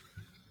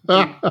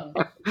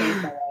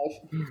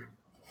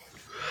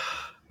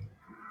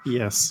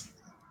 Yes.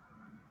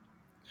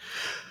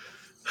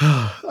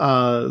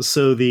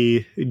 So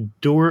the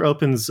door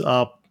opens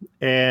up,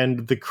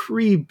 and the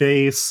Kree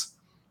base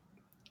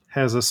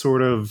has a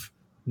sort of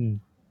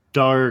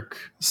dark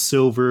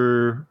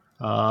silver,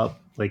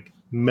 like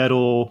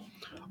metal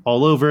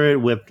all over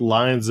it, with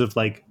lines of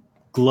like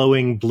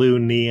glowing blue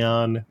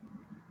neon.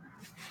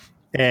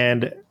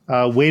 And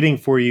waiting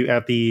for you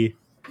at the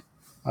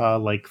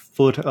like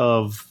foot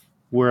of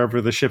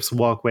wherever the ship's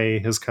walkway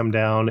has come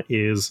down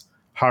is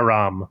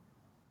Haram.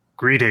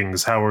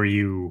 Greetings, how are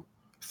you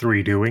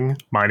three doing?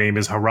 My name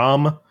is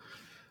Haram.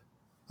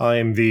 I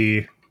am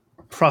the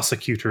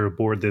prosecutor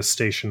aboard this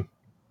station.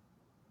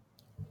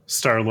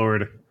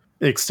 Star-Lord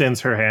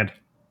extends her hand.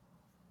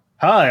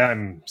 Hi,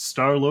 I'm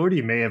Star-Lord.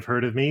 You may have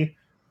heard of me.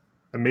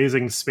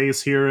 Amazing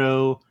space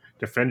hero,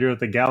 defender of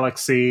the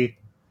galaxy,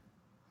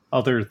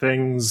 other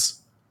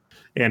things.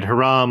 And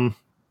Haram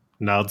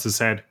nods his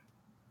head.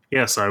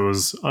 Yes, I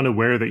was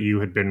unaware that you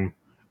had been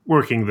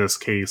working this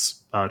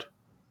case, but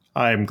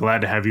I am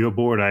glad to have you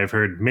aboard. I have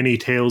heard many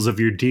tales of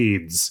your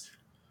deeds.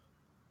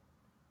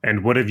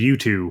 And what of you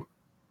two?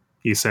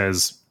 He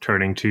says,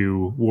 turning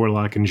to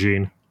Warlock and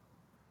Jean.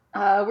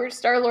 We're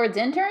Star-Lord's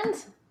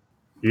interns?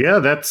 Yeah,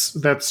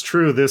 that's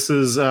true. This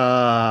is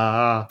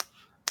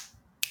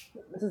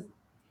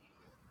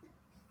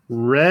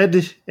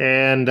Red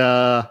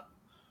and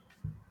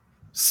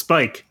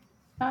Spike.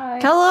 Hi.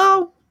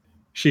 Hello?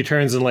 She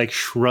turns and like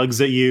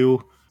shrugs at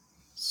you.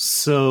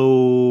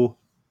 So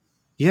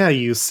yeah,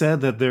 you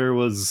said that there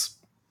was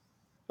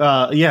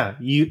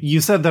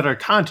you said that our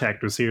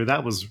contact was here.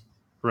 That was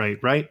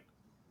right?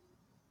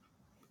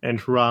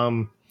 And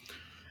Ram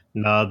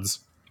nods.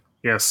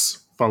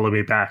 Yes, follow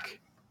me back.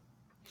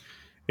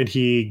 And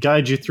he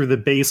guides you through the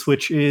base,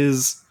 which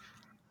is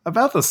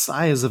about the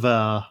size of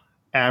a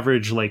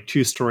average like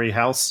 2-story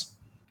house.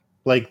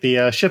 Like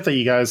the ship that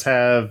you guys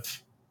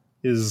have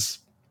is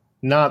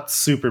not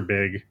super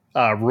big.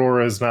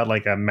 Aurora is not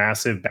like a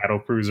massive battle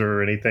cruiser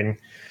or anything.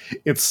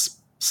 It's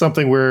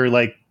something where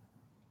like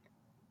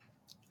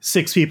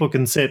 6 people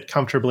can sit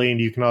comfortably,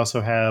 and you can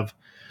also have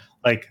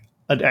like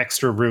an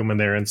extra room in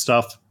there and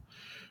stuff.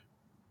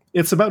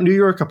 It's about New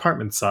York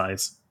apartment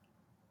size.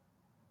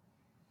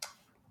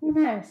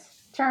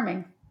 Nice.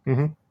 Charming.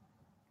 Mm-hmm.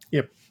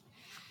 Yep.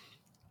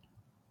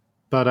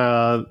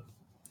 But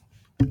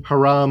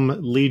Haram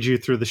leads you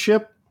through the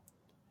ship,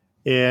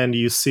 and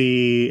you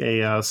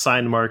see a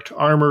sign marked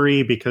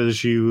armory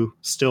because you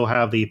still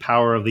have the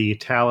power of the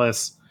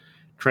Talus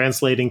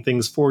translating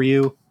things for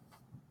you.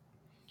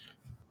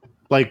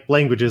 Like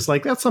languages,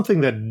 like that's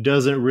something that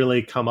doesn't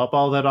really come up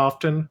all that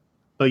often,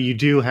 but you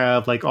do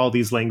have like all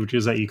these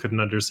languages that you couldn't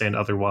understand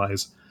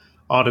otherwise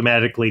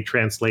automatically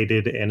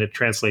translated, and it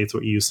translates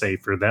what you say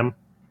for them.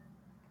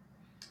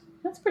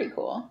 That's pretty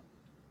cool.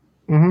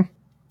 Mm-hmm.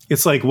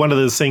 It's like one of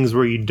those things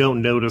where you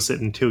don't notice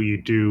it until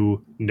you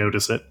do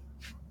notice it.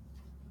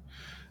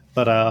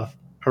 But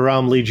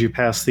Haram leads you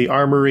past the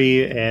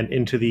armory and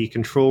into the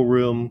control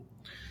room,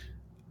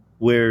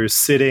 where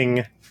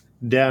sitting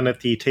down at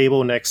the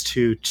table next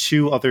to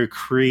 2 other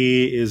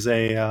Kree is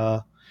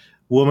a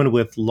woman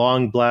with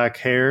long black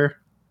hair.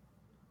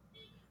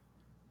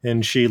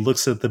 And she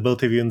looks at the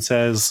both of you and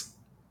says,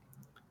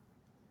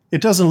 "It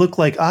doesn't look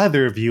like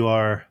either of you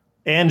are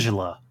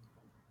Angela."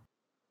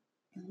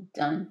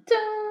 Dun dun.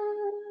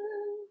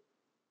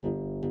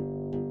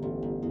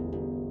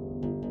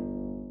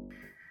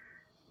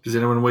 Does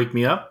anyone wake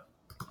me up?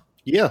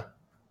 Yeah.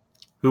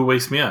 Who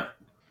wakes me up?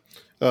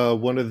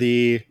 One of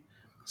the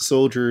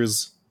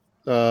soldiers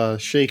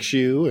shakes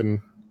you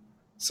and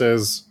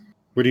says,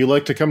 "Would you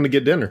like to come to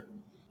get dinner?"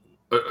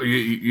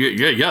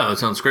 Yeah, that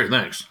sounds great.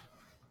 Thanks.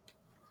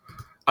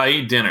 I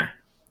eat dinner.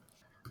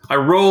 I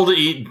roll to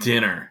eat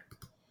dinner.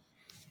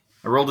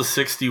 I rolled a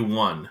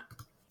 61.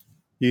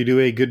 You do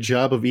a good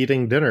job of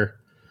eating dinner.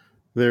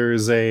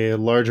 There's a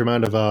large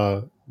amount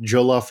of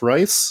jollof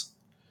rice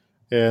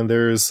and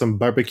there's some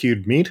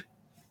barbecued meat,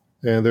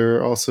 and there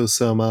are also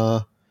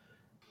some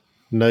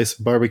nice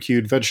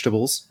barbecued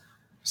vegetables.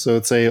 So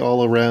it's a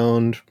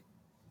all-around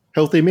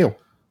healthy meal.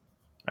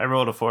 I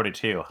rolled a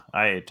 42.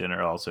 I ate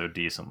dinner also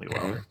decently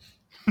well.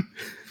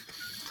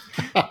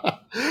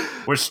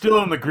 We're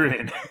still in the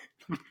green.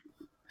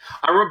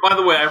 By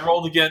the way, I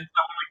rolled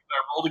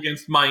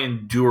against my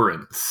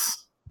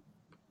endurance.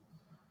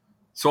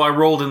 So I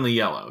rolled in the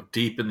yellow,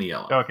 deep in the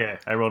yellow. Okay,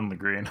 I rolled in the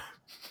green.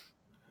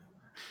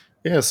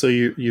 Yeah, so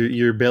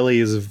your belly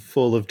is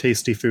full of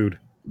tasty food.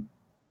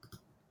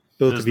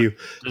 Both of you.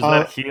 Does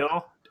that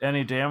heal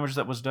any damage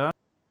that was done?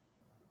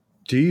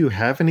 Do you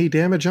have any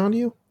damage on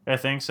you? I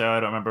think so. I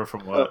don't remember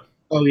from what.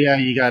 Oh yeah,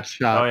 you got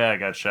shot. Oh yeah, I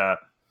got shot.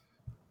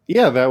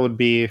 Yeah, that would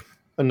be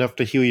enough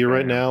to heal you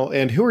right now.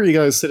 And who are you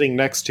guys sitting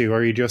next to?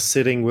 Are you just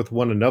sitting with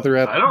one another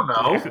at? I don't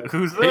know.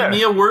 Who's Paint there?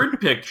 me a word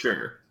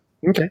picture.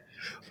 Okay.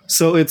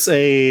 So it's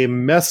a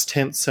mess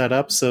tent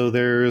setup. So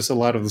there's a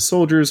lot of the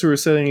soldiers who are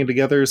sitting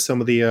together. Some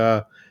of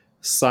the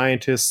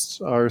scientists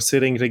are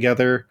sitting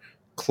together.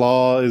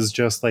 Claw is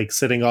just like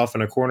sitting off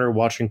in a corner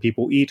watching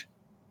people eat.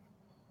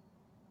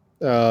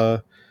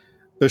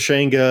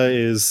 Bashanga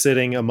is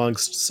sitting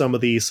amongst some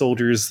of the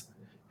soldiers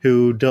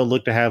who don't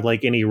look to have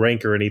like any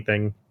rank or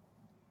anything.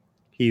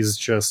 He's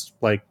just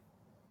like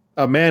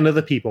a man of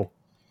the people.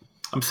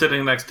 I'm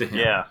sitting next to him.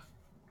 Yeah.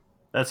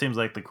 That seems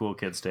like the cool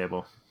kids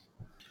table.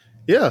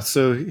 Yeah,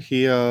 so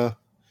he has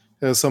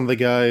some of the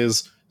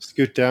guys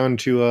scoot down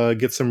to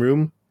get some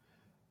room.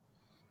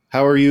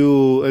 How are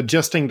you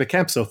adjusting to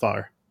camp so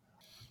far?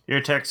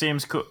 Your tech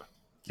seems cool.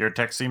 Your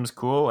tech seems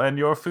cool, and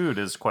your food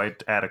is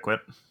quite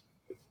adequate.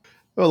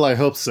 Well, I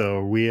hope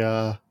so. We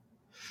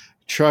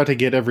try to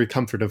get every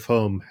comfort of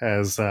home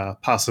as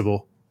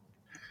possible.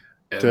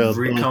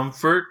 Every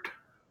comfort?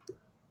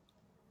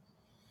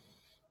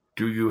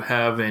 Do you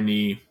have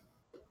any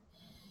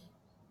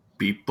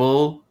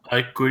people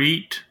I could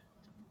eat?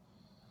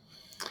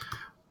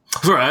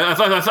 Sorry, I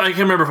can't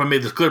remember if I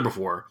made this clear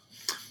before.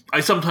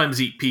 I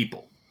sometimes eat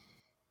people.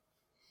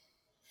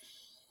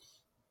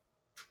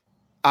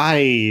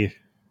 I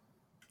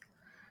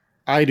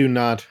do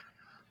not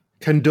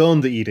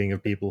condone the eating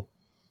of people.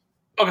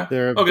 Okay.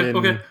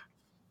 Okay.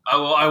 I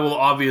will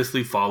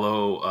obviously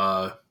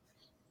follow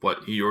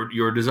what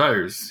your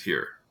desires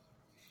here.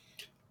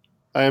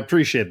 I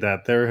appreciate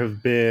that. There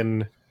have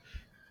been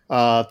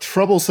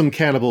troublesome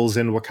cannibals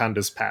in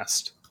Wakanda's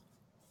past.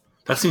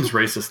 That seems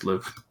racist,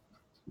 Luke.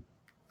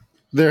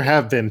 There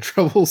have been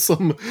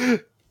troublesome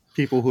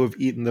people who have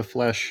eaten the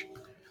flesh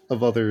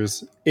of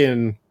others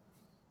in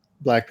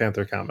Black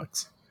Panther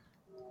comics.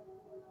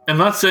 I'm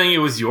not saying it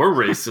was your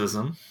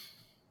racism.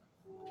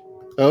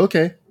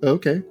 Okay.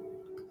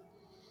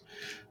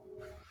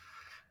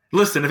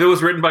 Listen, if it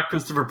was written by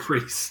Christopher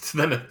Priest,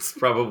 then it's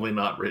probably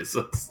not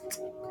racist.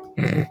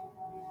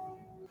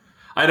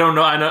 I don't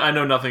know. I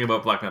know nothing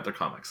about Black Panther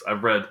comics.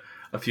 I've read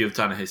a few of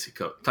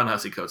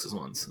Ta-Nehisi Coates'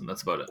 ones, and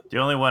that's about it. The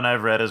only one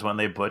I've read is when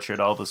they butchered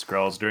all the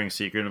Skrulls during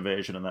Secret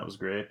Invasion, and that was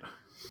great.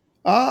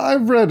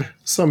 I've read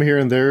some here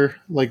and there.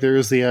 Like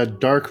there's the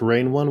Dark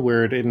Reign one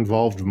where it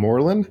involved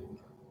Morlun.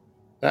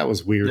 That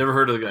was weird. Never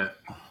heard of the guy.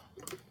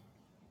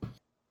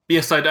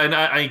 Yes, I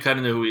kind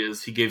of know who he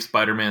is. He gave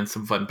Spider-Man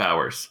some fun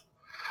powers.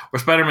 Or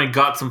Spider-Man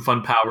got some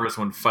fun powers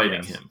when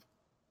fighting him.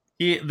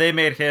 They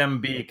made him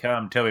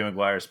become Tobey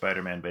Maguire's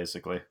Spider-Man,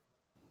 basically.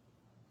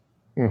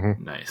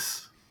 Mm-hmm.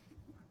 Nice.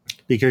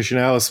 Because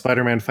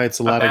Spider-Man fights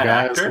a lot of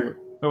guys. Actor?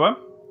 What?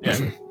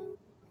 Yeah.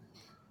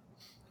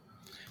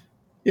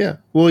 Yeah.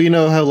 Well, you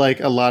know how like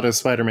a lot of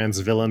Spider-Man's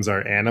villains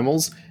are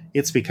animals?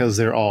 It's because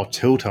they're all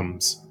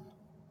totems.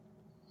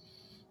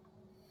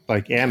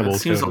 Like animal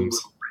totems.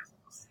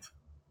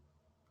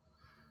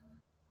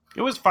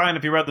 It was fine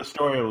if you read the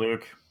story,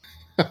 Luke.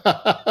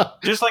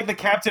 Just like the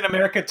Captain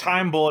America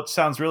time bullet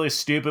sounds really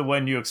stupid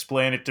when you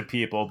explain it to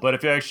people, but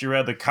if you actually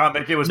read the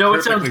comic, it was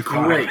it sounds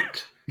fine.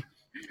 great.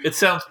 It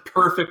sounds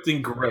perfect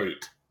and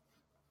great.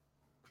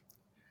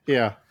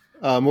 Yeah.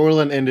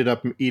 Morlun ended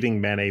up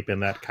eating Manape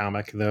in that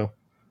comic, though.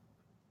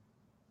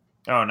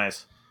 Oh,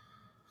 nice.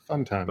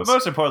 Fun times. But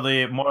most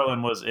importantly,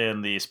 Morlun was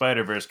in the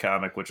Spider-Verse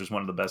comic, which was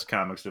one of the best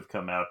comics to have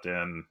come out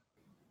in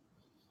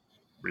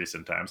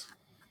recent times.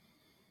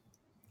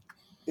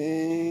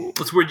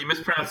 It's weird, you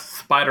mispronounced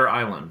Spider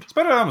Island.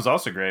 Spider Island was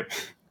also great.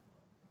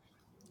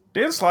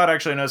 Dan Slott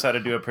actually knows how to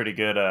do a pretty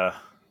good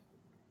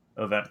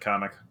event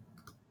comic.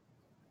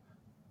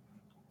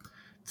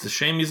 It's a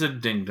shame he's a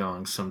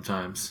ding-dong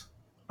sometimes.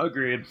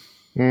 Agreed.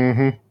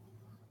 Mm-hmm.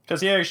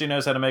 Because he actually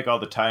knows how to make all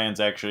the tie-ins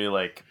actually,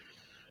 like,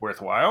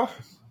 worthwhile.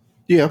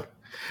 Yeah.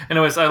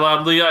 Anyways,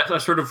 I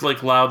sort of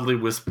like loudly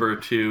whisper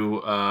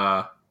to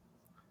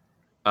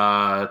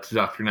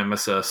Dr.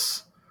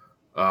 Nemesis,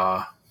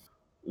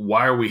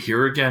 why are we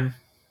here again?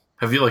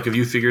 Have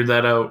you figured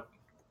that out?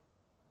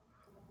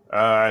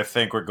 I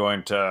think we're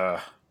going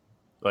to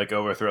like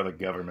overthrow the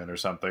government or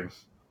something.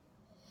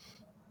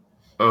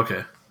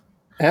 Okay.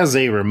 As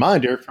a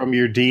reminder from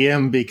your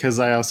DM, because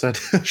I also had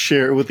to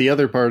share it with the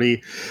other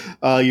party,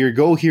 your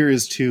goal here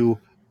is to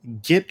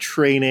get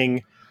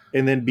training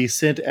and then be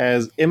sent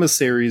as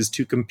emissaries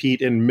to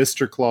compete in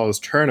Mr. Claw's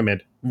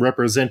tournament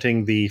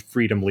representing the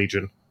Freedom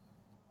Legion.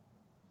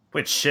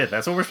 Wait, shit,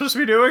 that's what we're supposed to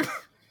be doing?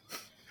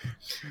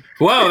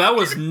 Wow, that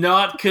was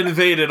not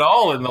conveyed at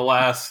all in the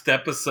last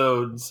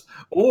episodes,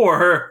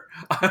 or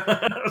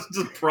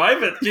just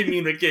private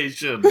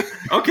communication.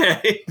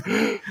 Okay.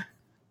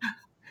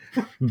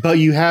 But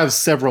you have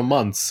several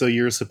months, so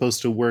you're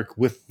supposed to work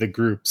with the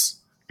groups.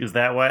 Is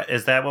that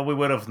what we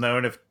would have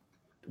known if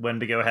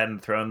Wendigo hadn't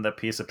thrown the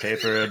piece of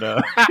paper at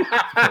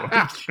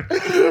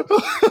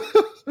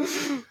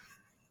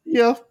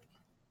Yeah.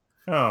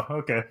 Oh,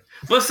 okay.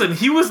 Listen,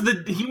 he was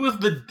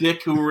the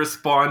dick who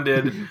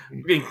responded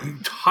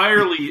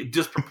entirely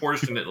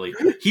disproportionately.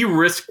 He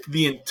risked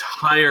the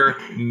entire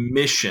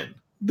mission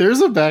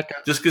There's a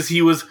backup. just because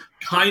he was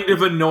kind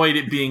of annoyed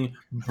at being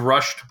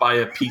brushed by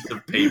a piece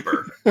of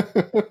paper.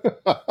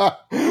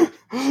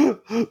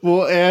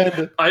 Well,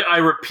 and I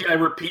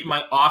repeat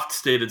my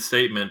oft-stated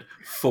statement: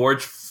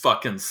 Forge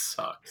fucking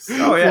sucks.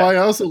 Oh, yeah. well, I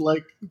also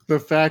like the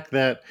fact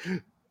that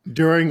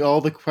during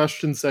all the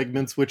question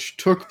segments which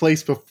took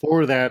place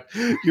before that,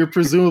 you're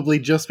presumably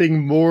just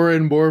being more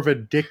and more of a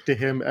dick to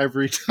him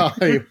every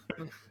time.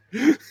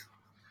 No,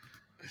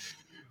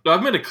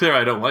 I've made it clear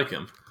I don't like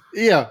him.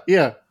 Yeah.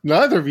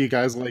 Neither of you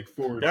guys like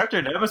Forge.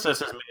 Dr. Nemesis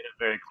has made it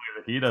very clear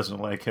that he doesn't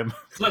like him.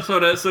 So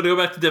to go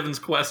back to Devin's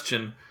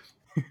question,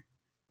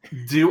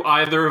 do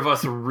either of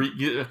us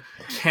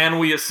can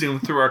we assume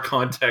through our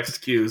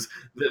context cues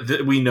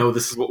that we know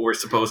this is what we're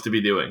supposed to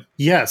be doing?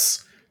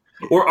 Yes.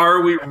 Or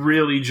are we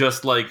really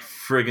just like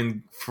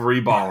friggin'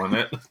 freeballing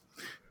it?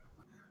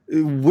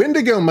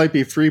 Wendigo might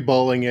be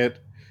freeballing it,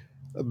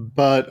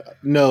 but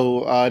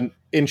no,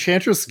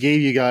 Enchantress gave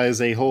you guys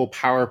a whole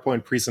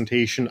PowerPoint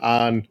presentation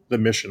on the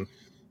mission.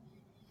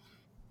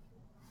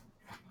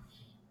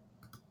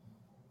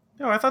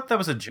 No, I thought that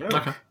was a joke.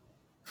 Okay.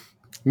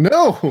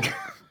 No!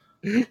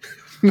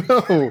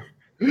 No!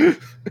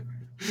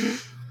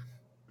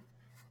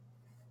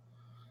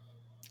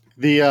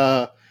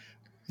 The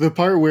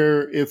part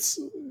where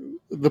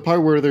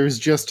there's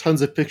just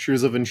tons of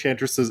pictures of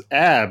Enchantress's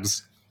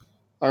abs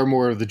are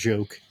more of the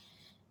joke.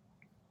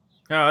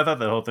 No, I thought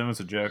the whole thing was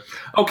a joke.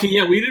 Okay,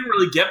 yeah, we didn't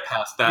really get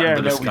past that Yeah,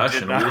 in the no, we did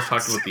discussion. We not. just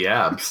talked about the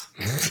abs.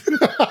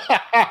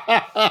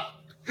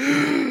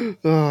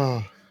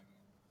 Oh.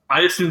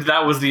 I assumed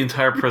that was the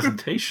entire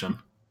presentation.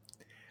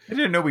 I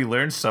didn't know we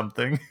learned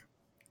something.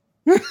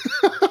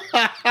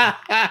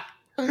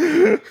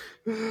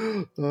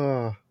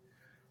 Oh.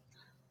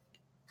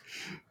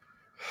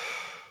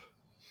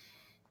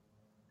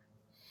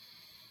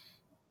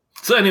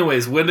 So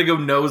anyways, Wendigo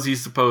knows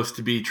he's supposed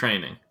to be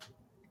training.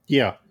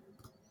 Yeah.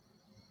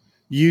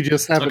 You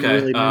just haven't Okay,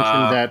 really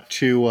mentioned that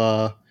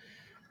to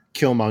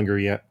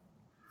Killmonger yet.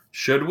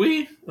 Should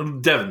we?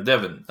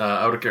 Devin,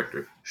 out of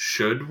character.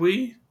 Should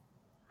we?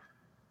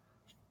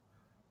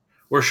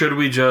 Or should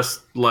we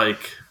just,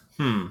 like,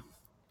 I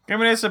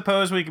mean, I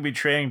suppose we could be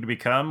training to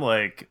become,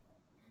 like,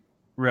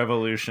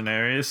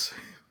 revolutionaries.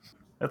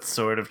 That's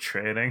sort of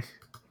training.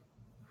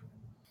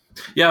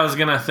 Yeah, I was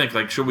gonna think,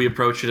 like, should we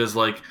approach it as,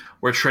 like,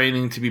 we're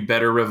training to be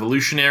better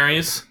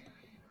revolutionaries?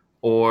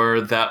 Or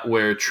that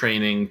we're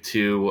training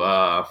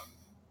to,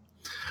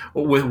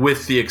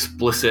 with the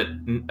explicit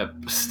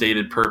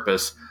stated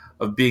purpose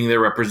of being their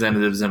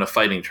representatives in a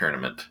fighting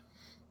tournament?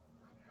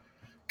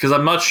 Because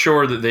I'm not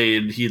sure that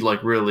he'd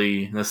like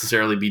really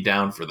necessarily be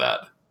down for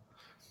that.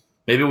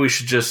 Maybe we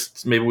should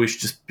just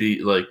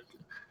be like,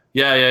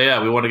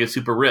 yeah, we want to get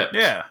super ripped.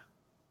 Yeah.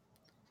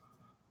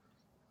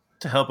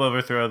 To help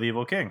overthrow the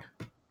evil king.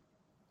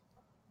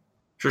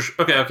 Sure.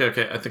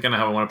 Okay. I think I know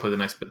how I want to play the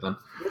next bit then.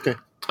 Okay.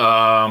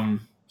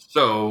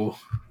 So,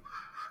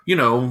 you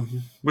know,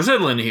 we're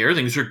settling here.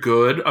 Things are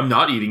good. I'm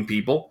not eating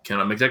people.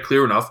 Cannot make that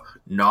clear enough.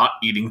 Not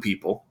eating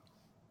people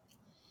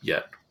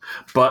yet.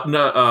 But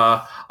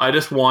I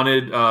just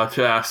wanted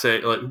to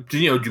say, like,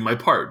 do my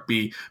part,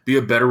 be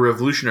a better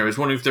revolutionary. I was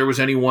wondering if there was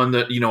anyone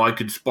that I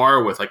could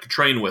spar with, I could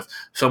train with,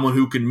 someone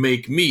who can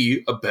make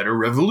me a better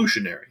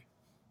revolutionary.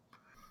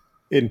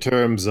 In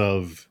terms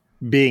of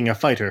being a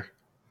fighter.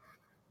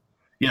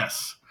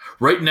 Yes.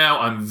 Right now,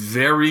 I'm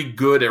very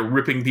good at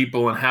ripping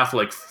people in half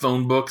like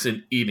phone books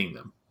and eating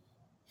them.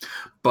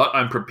 But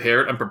I'm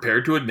prepared. I'm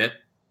prepared to admit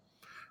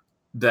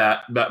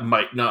that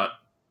might not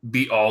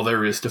be all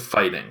there is to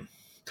fighting.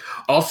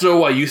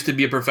 Also, I used to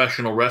be a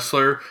professional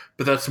wrestler,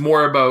 but that's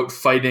more about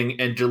fighting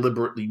and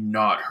deliberately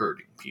not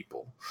hurting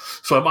people.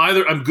 So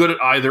I'm good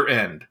at either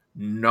end,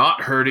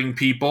 not hurting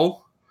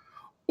people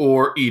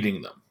or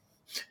eating them.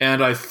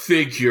 And I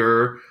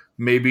figure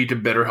maybe to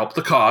better help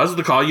the cause,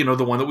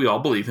 the one that we all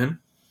believe in,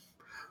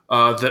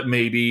 that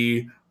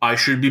maybe I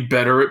should be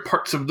better at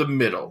parts of the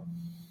middle.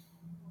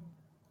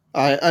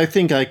 I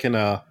think I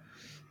can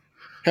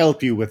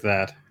help you with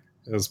that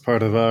as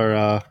part of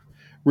our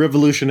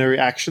revolutionary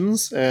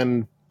actions,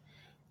 and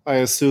I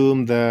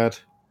assume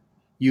that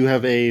you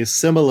have a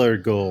similar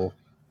goal,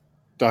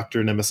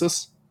 Dr.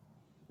 Nemesis.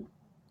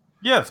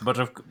 Yes, but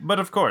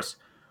of course.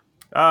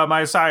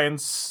 My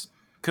science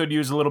could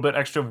use a little bit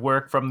extra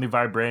work from the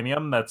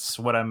vibranium. That's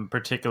what I'm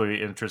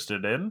particularly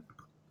interested in.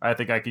 I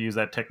think I could use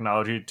that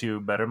technology to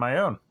better my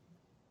own.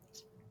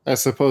 I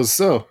suppose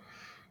so.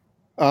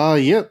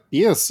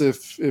 Yes,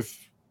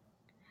 if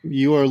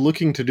you are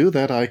looking to do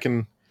that, I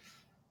can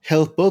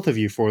help both of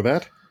you for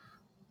that.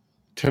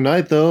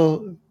 Tonight,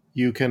 though,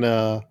 you can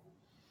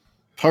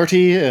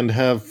party and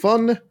have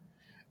fun,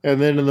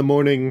 and then in the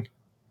morning,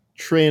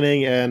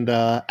 training and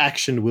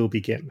action will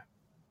begin.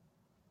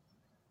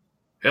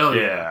 Hell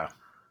yeah.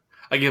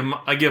 I give him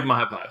a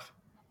high five.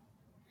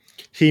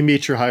 He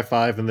meets your high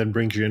five and then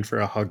brings you in for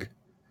a hug.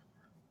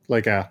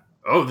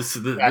 Oh, this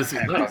is nice.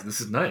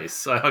 This is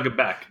nice. I hug him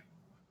back.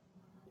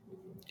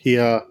 He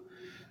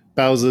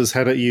bows his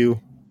head at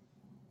you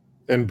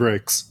and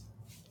breaks.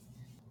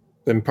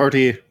 Then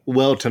party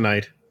well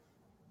tonight,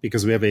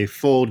 because we have a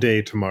full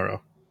day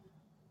tomorrow.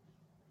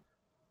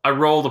 I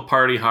roll the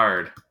party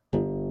hard.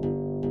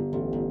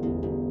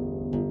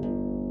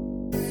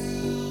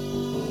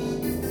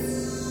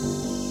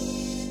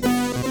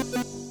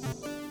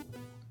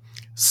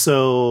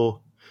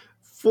 So,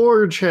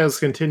 Forge has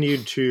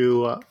continued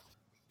to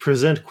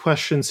present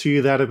questions to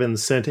you that have been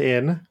sent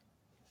in.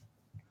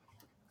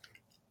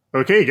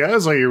 Okay,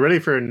 guys, are you ready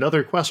for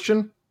another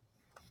question?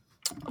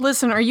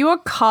 Listen, are you a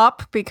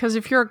cop? Because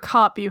if you're a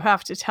cop, you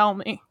have to tell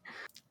me.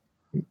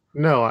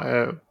 No,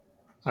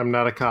 I'm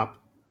not a cop.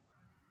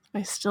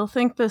 I still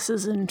think this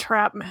is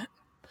entrapment.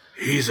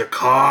 He's a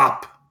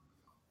cop.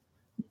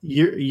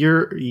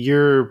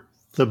 You're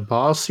the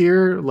boss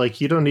here?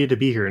 Like, you don't need to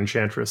be here,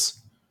 Enchantress.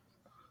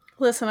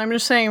 Listen, I'm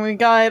just saying we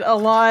got a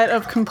lot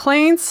of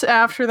complaints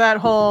after that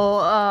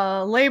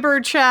whole labor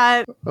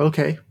chat.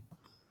 Okay.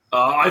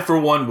 I, for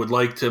one, would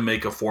like to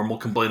make a formal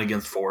complaint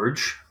against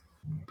Forge.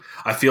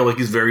 I feel like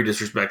he's very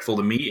disrespectful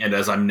to me, and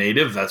as I'm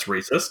native, that's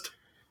racist.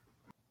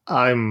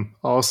 I'm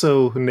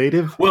also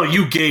native. Well,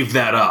 you gave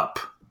that up.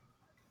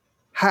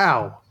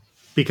 How?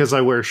 Because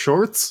I wear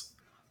shorts?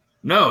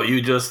 No,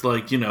 you just,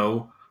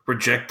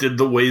 rejected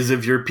the ways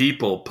of your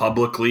people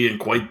publicly and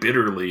quite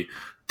bitterly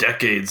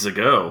decades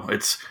ago.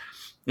 It's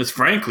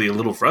frankly a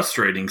little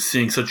frustrating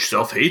seeing such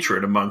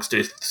self-hatred amongst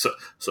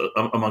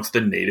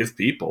the native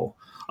people.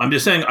 I'm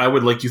just saying I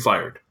would like you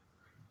fired.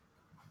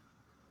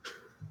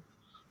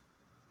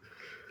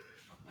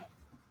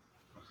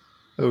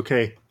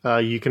 Okay,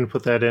 you can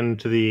put that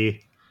into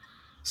the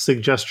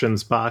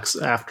suggestions box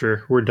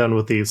after we're done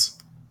with these.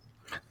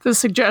 The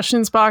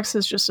suggestions box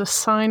is just a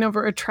sign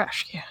over a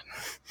trash can.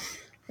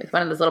 With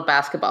one of those little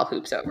basketball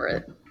hoops over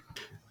it.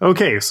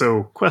 Okay,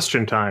 so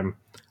question time.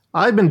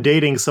 I've been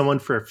dating someone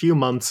for a few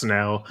months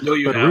now, No,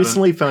 you but haven't.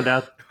 recently found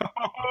out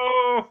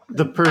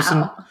the person...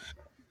 Wow.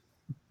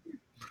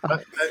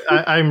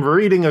 I'm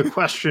reading a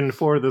question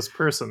for this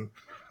person.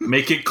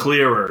 Make it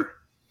clearer.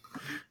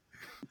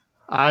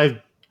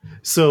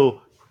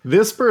 So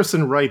this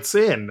person writes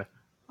in,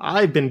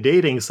 I've been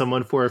dating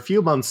someone for a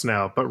few months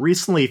now, but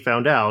recently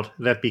found out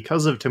that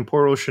because of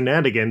temporal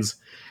shenanigans,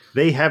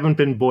 they haven't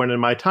been born in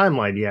my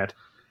timeline yet.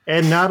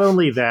 And not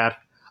only that,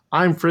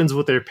 I'm friends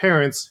with their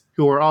parents,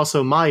 who are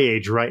also my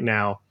age right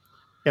now.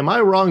 Am I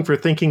wrong for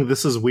thinking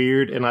this is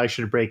weird and I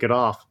should break it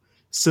off?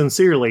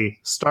 Sincerely,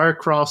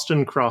 Star-Crossed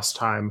and Cross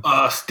Time.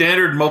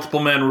 Standard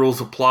multiple man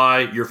rules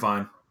apply. You're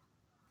fine.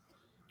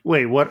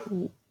 Wait, what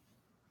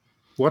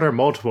are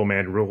multiple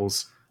man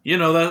rules? You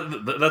know,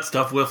 that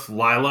stuff with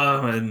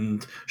Lila,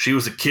 and she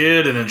was a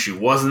kid, and then she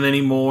wasn't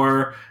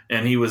anymore,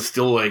 and he was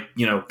still,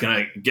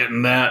 kind of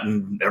getting that,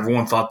 and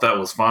everyone thought that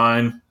was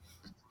fine.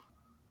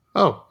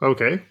 Oh,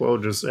 okay. Well,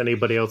 does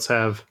anybody else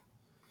have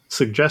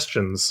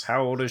suggestions?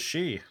 How old is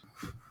she?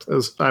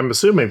 I'm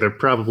assuming they're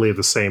probably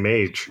the same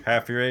age.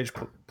 Half your age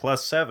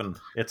plus 7.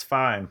 It's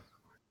fine.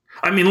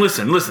 I mean,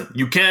 listen.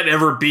 You can't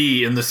ever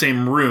be in the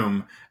same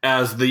room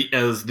as the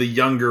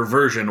younger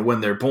version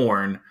when they're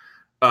born.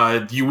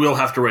 You will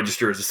have to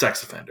register as a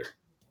sex offender.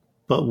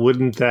 But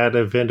wouldn't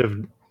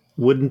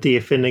the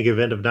offending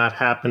event have not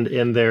happened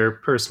in their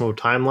personal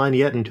timeline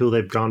yet until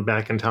they've gone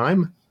back in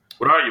time?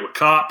 What are you, a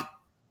cop?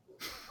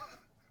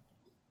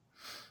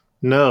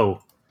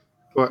 No.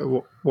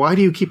 Why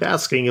do you keep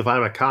asking if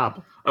I'm a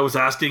cop? I was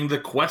asking the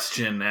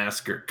question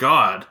asker.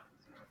 God.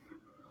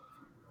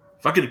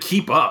 If I could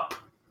keep up.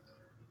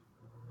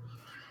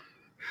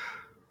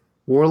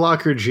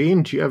 Warlock or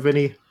Jean, do you have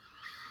any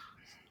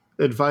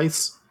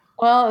advice?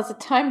 Well, as a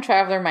time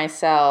traveler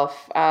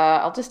myself,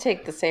 I'll just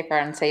take the safe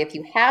route and say if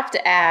you have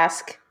to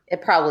ask,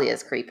 it probably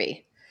is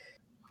creepy.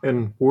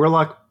 And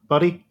Warlock,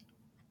 buddy?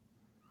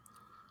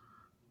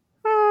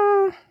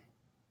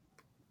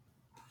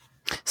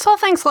 Saul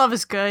thinks love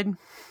is good.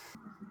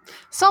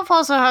 Self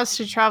also has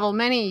to travel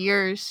many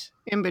years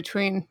in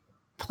between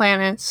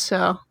planets,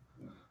 so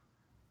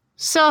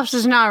Self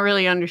does not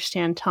really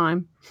understand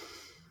time.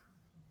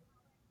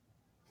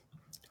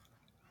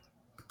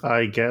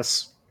 I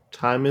guess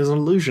time is an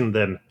illusion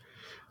then.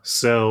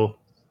 So,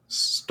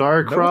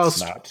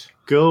 Star-Crossed,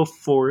 go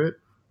for it.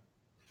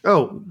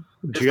 Oh,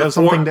 do you have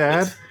something to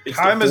add? It's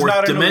Time is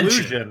not an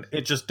dimension. illusion.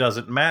 It just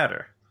doesn't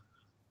matter.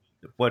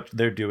 What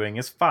they're doing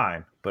is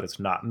fine, but it's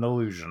not an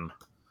illusion.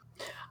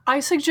 I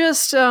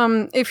suggest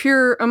if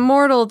you're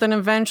immortal, then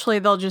eventually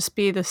they'll just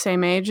be the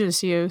same age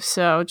as you.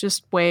 So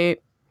just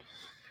wait,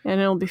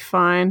 and it'll be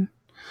fine.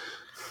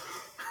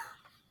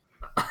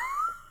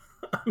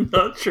 I'm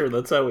not sure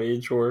that's how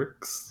age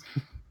works.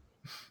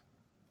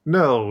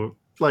 No,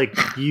 like,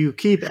 you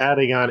keep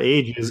adding on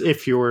ages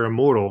if you were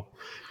immortal.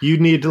 You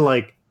need to,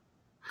 like,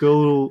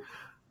 go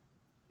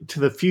to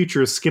the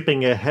future,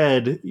 skipping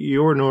ahead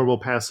your normal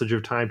passage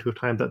of time to a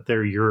time that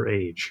they're your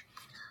age.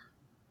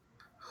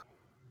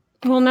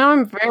 Well, now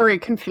I'm very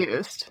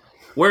confused.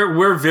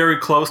 We're very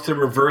close to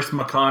reverse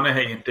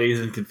McConaughey and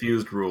Dazed and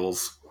Confused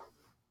rules.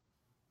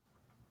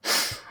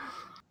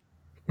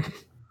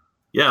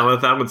 Yeah,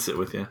 that would sit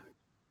with you.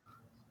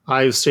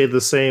 I've stayed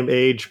the same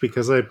age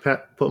because I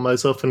put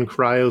myself in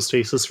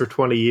cryostasis for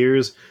 20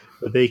 years,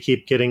 but they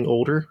keep getting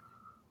older.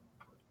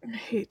 I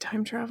hate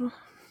time travel.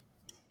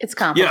 It's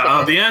complicated.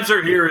 Yeah, the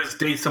answer here is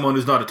date someone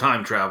who's not a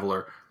time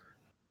traveler.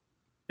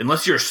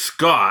 Unless you're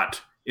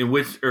Scott, Sam, in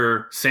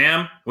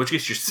which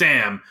case you're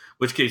Sam, in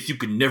which case you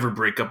could never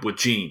break up with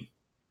Jean.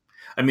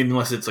 I mean,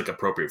 unless it's, like,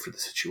 appropriate for the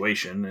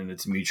situation and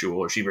it's mutual,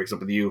 or she breaks up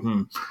with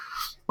you.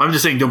 I'm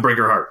just saying, don't break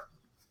her heart.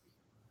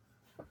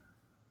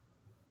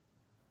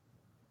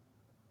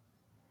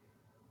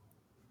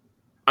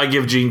 I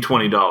give Jean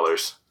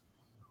 $20.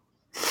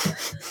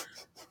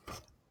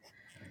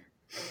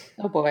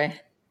 Oh boy.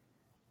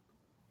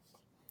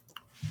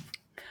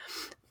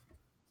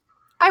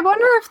 I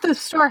wonder if the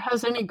store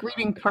has any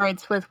greeting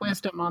cards with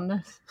wisdom on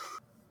this.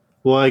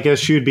 Well, I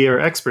guess you'd be our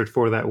expert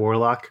for that,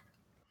 Warlock.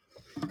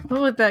 What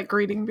would that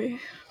greeting be?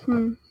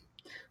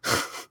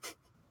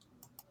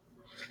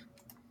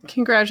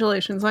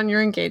 Congratulations on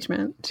your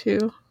engagement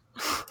to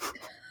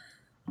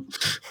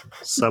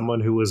Someone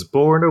who was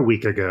born a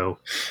week ago.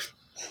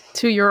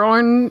 to your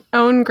own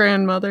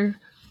grandmother.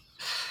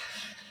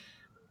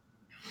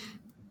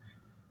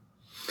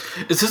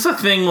 Is this a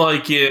thing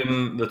like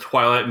in the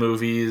Twilight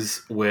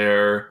movies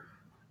where,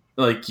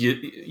 like,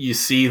 you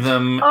see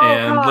them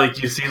and God.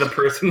 like you see the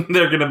person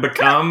they're gonna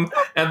become,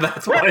 and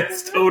that's why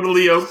it's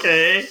totally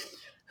okay?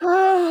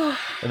 And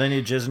then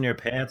you jizz in your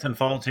pants and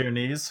fall to your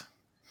knees.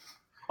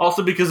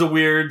 Also, because of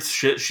weird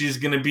shit, she's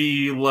gonna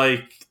be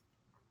like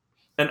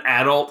an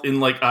adult in,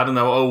 like, I don't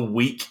know, a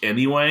week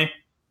anyway.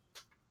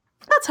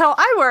 That's how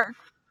I work.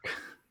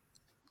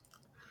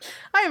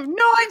 I have no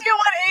idea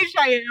what age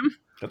I am.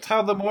 That's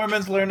how the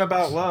Mormons learn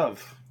about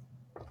love.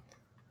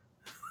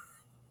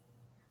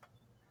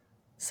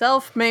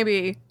 Self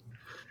maybe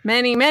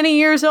many, many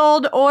years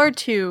old or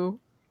 2.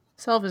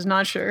 Self is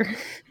not sure.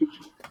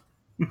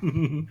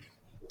 You're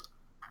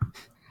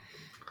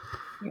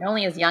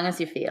only as young as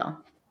you feel.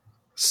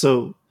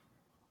 So,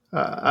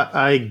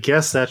 I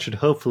guess that should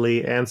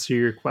hopefully answer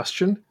your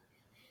question.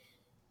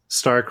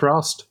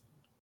 Star-crossed.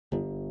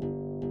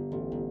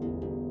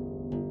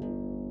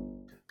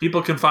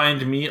 People can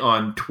find me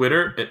on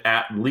Twitter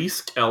at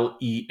Leask,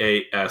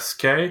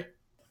 Leask. And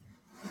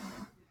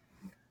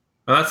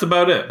that's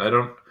about it. I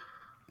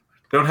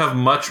don't have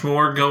much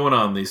more going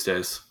on these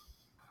days.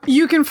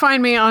 You can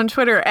find me on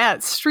Twitter at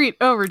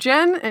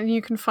StreetOverGen, and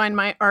you can find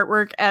my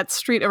artwork at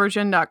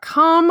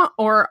StreetOverGen.com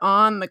or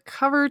on the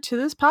cover to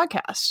this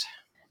podcast.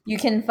 You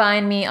can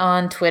find me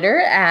on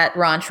Twitter at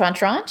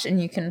RonchRonchRonch,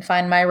 and you can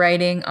find my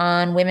writing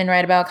on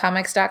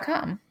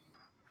WomenWriteAboutComics.com.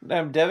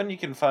 I'm Devin. You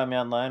can find me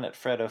online at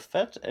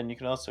FredOFett, and you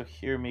can also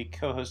hear me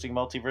co-hosting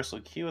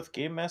Multiversal Q with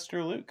Game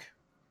Master Luke.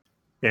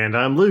 And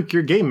I'm Luke,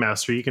 your game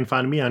master. You can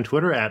find me on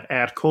Twitter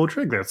at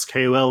Koltreg, that's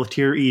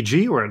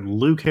KOLTREG, or at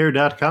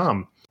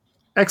lukehair.com.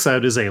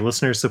 Exiled is a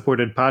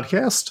listener-supported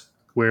podcast,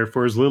 where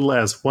for as little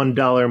as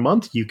 $1 a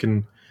month, you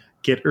can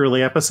get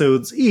early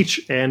episodes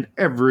each and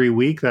every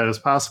week that is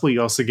possible.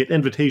 You also get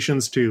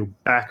invitations to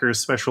backers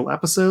special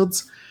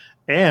episodes,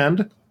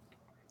 and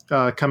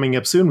coming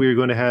up soon, we're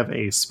going to have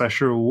a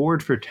special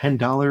reward for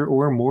 $10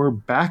 or more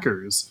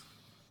backers.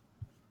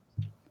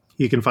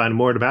 You can find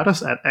more about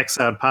us at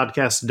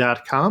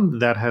exiledpodcast.com.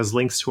 That has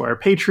links to our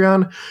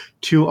Patreon,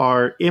 to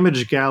our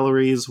image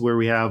galleries where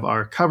we have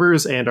our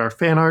covers and our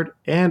fan art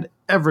and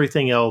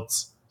everything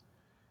else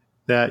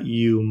that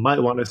you might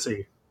want to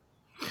see.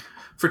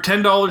 For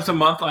 $10 a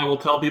month, I will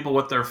tell people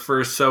what their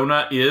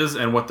fursona is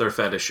and what their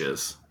fetish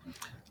is.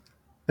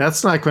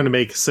 That's not going to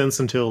make sense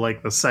until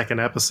like the second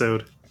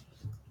episode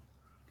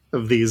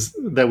of these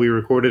that we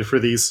recorded for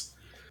these.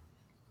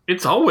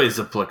 It's always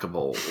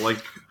applicable. Like,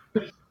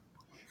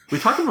 we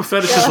talk about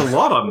fetishes a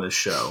lot on this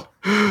show.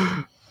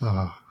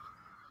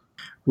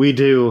 We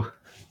do.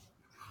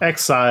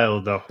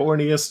 Exile, the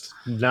horniest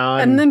non.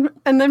 And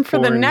then for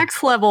the porn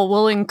next level,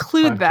 we'll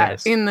include that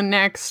podcast. in the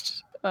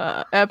next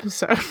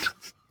episode.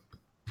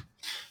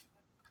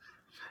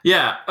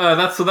 Yeah,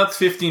 that's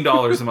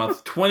 $15 a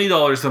month.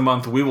 $20 a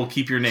month, we will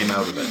keep your name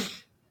out of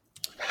it.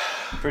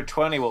 For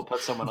 20, we'll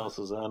put someone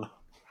else's in.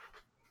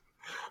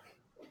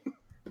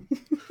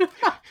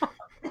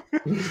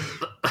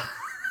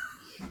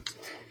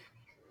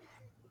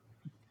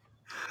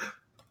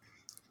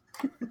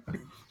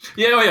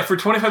 Yeah. For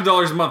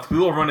 $25 a month, we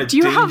will run a Do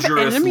you have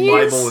dangerous enemies?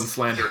 libel and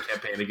slander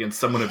campaign against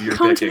someone of your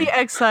Come to picking. the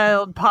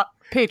Exiled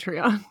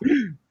Patreon.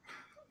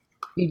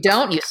 You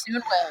don't, you soon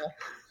will.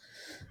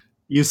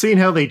 You've seen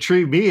how they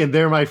treat me, and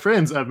they're my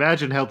friends.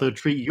 Imagine how they'll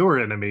treat your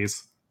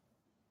enemies.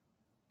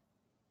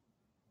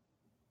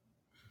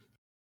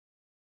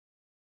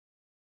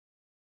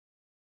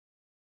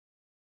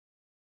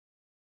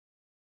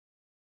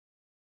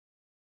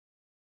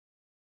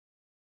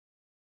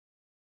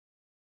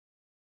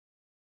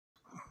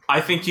 I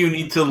think you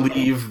need to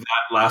leave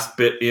that last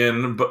bit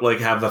in, but like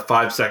have the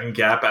 5-second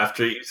gap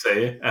after you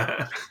say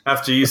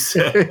after you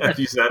said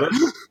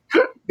it.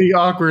 The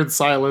awkward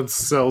silence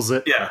sells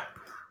it. Yeah.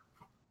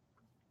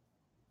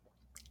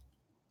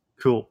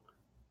 Cool.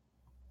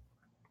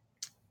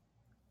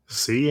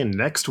 See you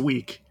next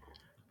week.